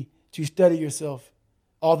to be to study yourself,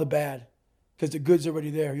 all the bad, because the good's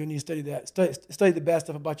already there. You need to study that. Study the bad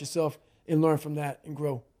stuff about yourself and learn from that and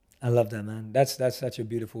grow. I love that, man. That's such a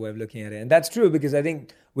beautiful way of looking at it. And that's true because I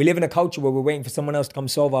think we live in a culture where we're waiting for someone else to come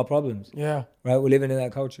solve our problems. Yeah. Right? We're living in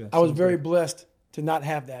that culture. I was very blessed to not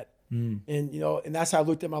have that. And, and that's how I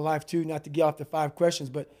looked at my life too, not to get off the 5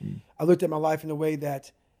 questions, but I looked at my life in a way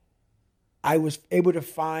that I was able to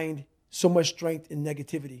find so much strength in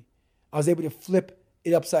negativity. I was able to flip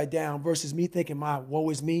it upside down versus me thinking, woe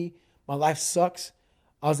is me, my life sucks.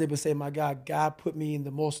 I was able to say, my God put me in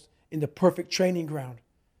the perfect training ground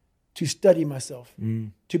to study myself,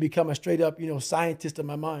 to become a straight up, scientist of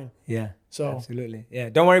my mind. Yeah. So absolutely. Yeah.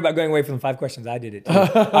 Don't worry about going away from the 5 questions. I did it too.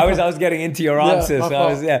 I was getting into your answers.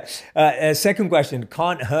 Second question,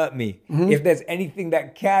 can't hurt me. If there's anything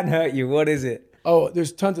that can hurt you, what is it? Oh,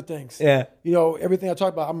 there's tons of things. Yeah. You know, everything I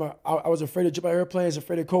talk about, I was afraid to jump out of airplanes,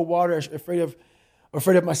 afraid of cold water, afraid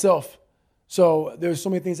of myself. So there's so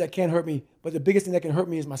many things that can hurt me, but the biggest thing that can hurt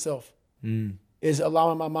me is myself. Is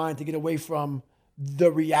allowing my mind to get away from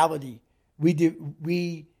the reality.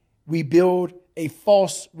 We build a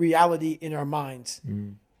false reality in our minds.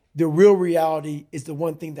 The real reality is the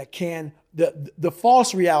one thing that can, the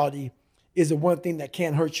false reality is the one thing that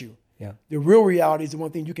can hurt you. Yeah. The real reality is the one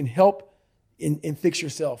thing you can help and fix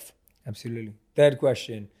yourself. Absolutely. Third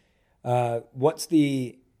question. What's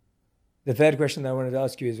the third question that I wanted to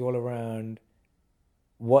ask you is all around,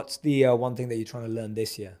 what's the one thing that you're trying to learn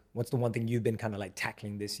this year? What's the one thing you've been kind of like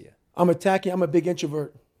tackling this year? I'm a big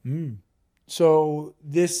introvert. So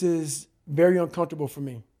this is very uncomfortable for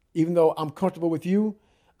me. Even though I'm comfortable with you,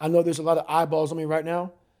 I know there's a lot of eyeballs on me right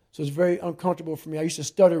now. So it's very uncomfortable for me. I used to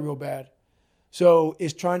stutter real bad. So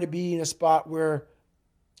it's trying to be in a spot where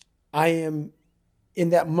I am in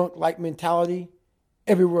that monk-like mentality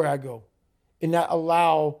everywhere I go and not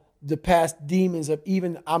allow the past demons of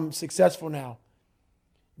even I'm successful now.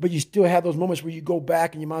 But you still have those moments where you go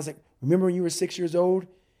back and your mind's like, remember when you were 6 years old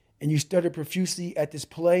and you stuttered profusely at this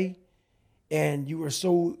play and you were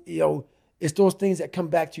so, it's those things that come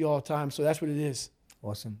back to you all the time. So that's what it is.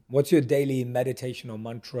 Awesome. What's your daily meditation or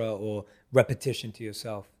mantra or repetition to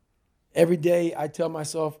yourself? Every day I tell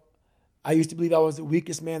myself, I used to believe I was the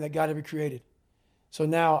weakest man that God ever created. So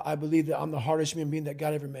now I believe that I'm the hardest human being that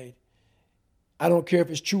God ever made. I don't care if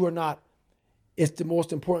it's true or not. It's the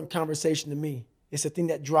most important conversation to me. It's the thing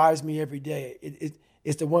that drives me every day.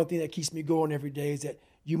 It's the one thing that keeps me going every day is that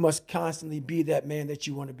you must constantly be that man that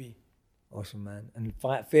you want to be. Awesome, man. And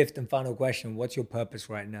fifth and final question, what's your purpose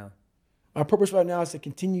right now? My purpose right now is to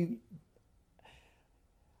continue.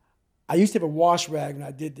 I used to have a wash rag when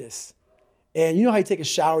I did this. And you know how you take a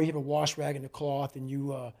shower, you have a wash rag and a cloth, and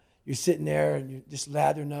you're sitting there and you're just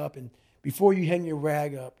lathering up. And before you hang your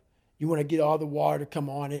rag up, you want to get all the water to come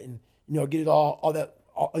on it and get it all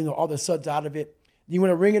the suds out of it. You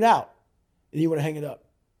want to wring it out and you want to hang it up.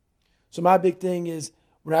 So my big thing is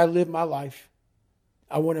when I live my life,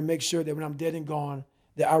 I want to make sure that when I'm dead and gone,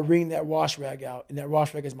 that I wring that wash rag out, and that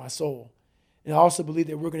wash rag is my soul. And I also believe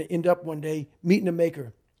that we're going to end up one day meeting a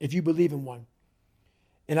maker, if you believe in one.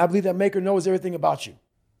 And I believe that maker knows everything about you.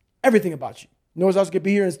 Everything about you. Knows I was going to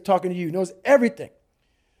be here and talking to you. Knows everything.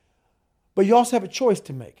 But you also have a choice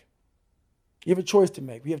to make. You have a choice to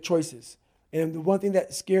make. We have choices. And the one thing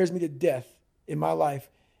that scares me to death in my life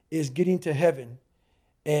is getting to heaven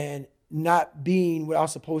and not being what I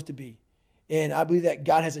was supposed to be. And I believe that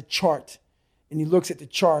God has a chart, and he looks at the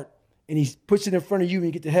chart and he puts it in front of you when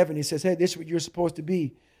you get to heaven. He says, hey, this is what you're supposed to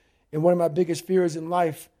be. And one of my biggest fears in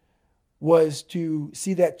life was to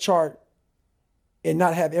see that chart and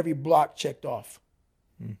not have every block checked off.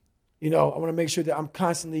 I want to make sure that I'm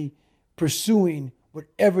constantly pursuing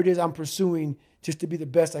whatever it is I'm pursuing just to be the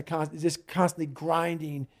best just constantly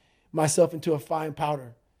grinding myself into a fine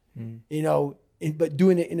powder, but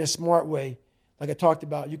doing it in a smart way. Like I talked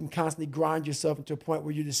about, you can constantly grind yourself into a point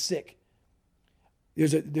where you're just sick.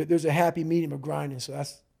 There's a happy medium of grinding. So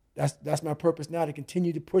that's my purpose now, to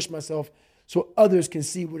continue to push myself so others can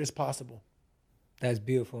see what is possible. That's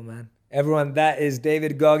beautiful, man. Everyone, that is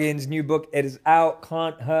David Goggins' new book. It is out.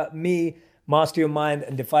 Can't Hurt Me. Master Your Mind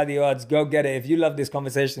and Defy the Odds. Go get it. If you love this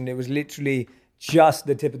conversation, it was literally just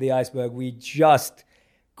the tip of the iceberg. We just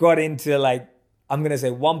got into I'm going to say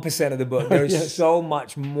 1% of the book. There's Yes. so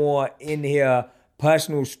much more in here.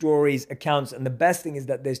 Personal stories, accounts. And the best thing is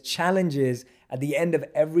that there's challenges at the end of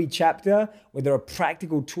every chapter where there are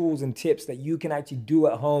practical tools and tips that you can actually do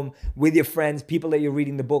at home with your friends, people that you're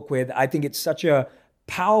reading the book with. I think it's such a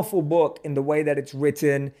powerful book in the way that it's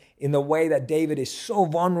written, in the way that David is so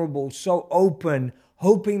vulnerable, so open,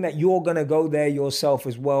 hoping that you're going to go there yourself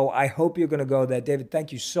as well. I hope you're going to go there. David,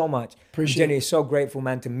 thank you so much. Appreciate I'm genuinely it. so grateful,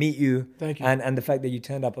 man, to meet you. Thank you. And the fact that you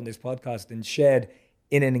turned up on this podcast and shared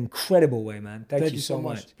in an incredible way, man. Thank you so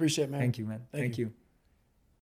much. Appreciate it, man. Thank you, man. Thank you.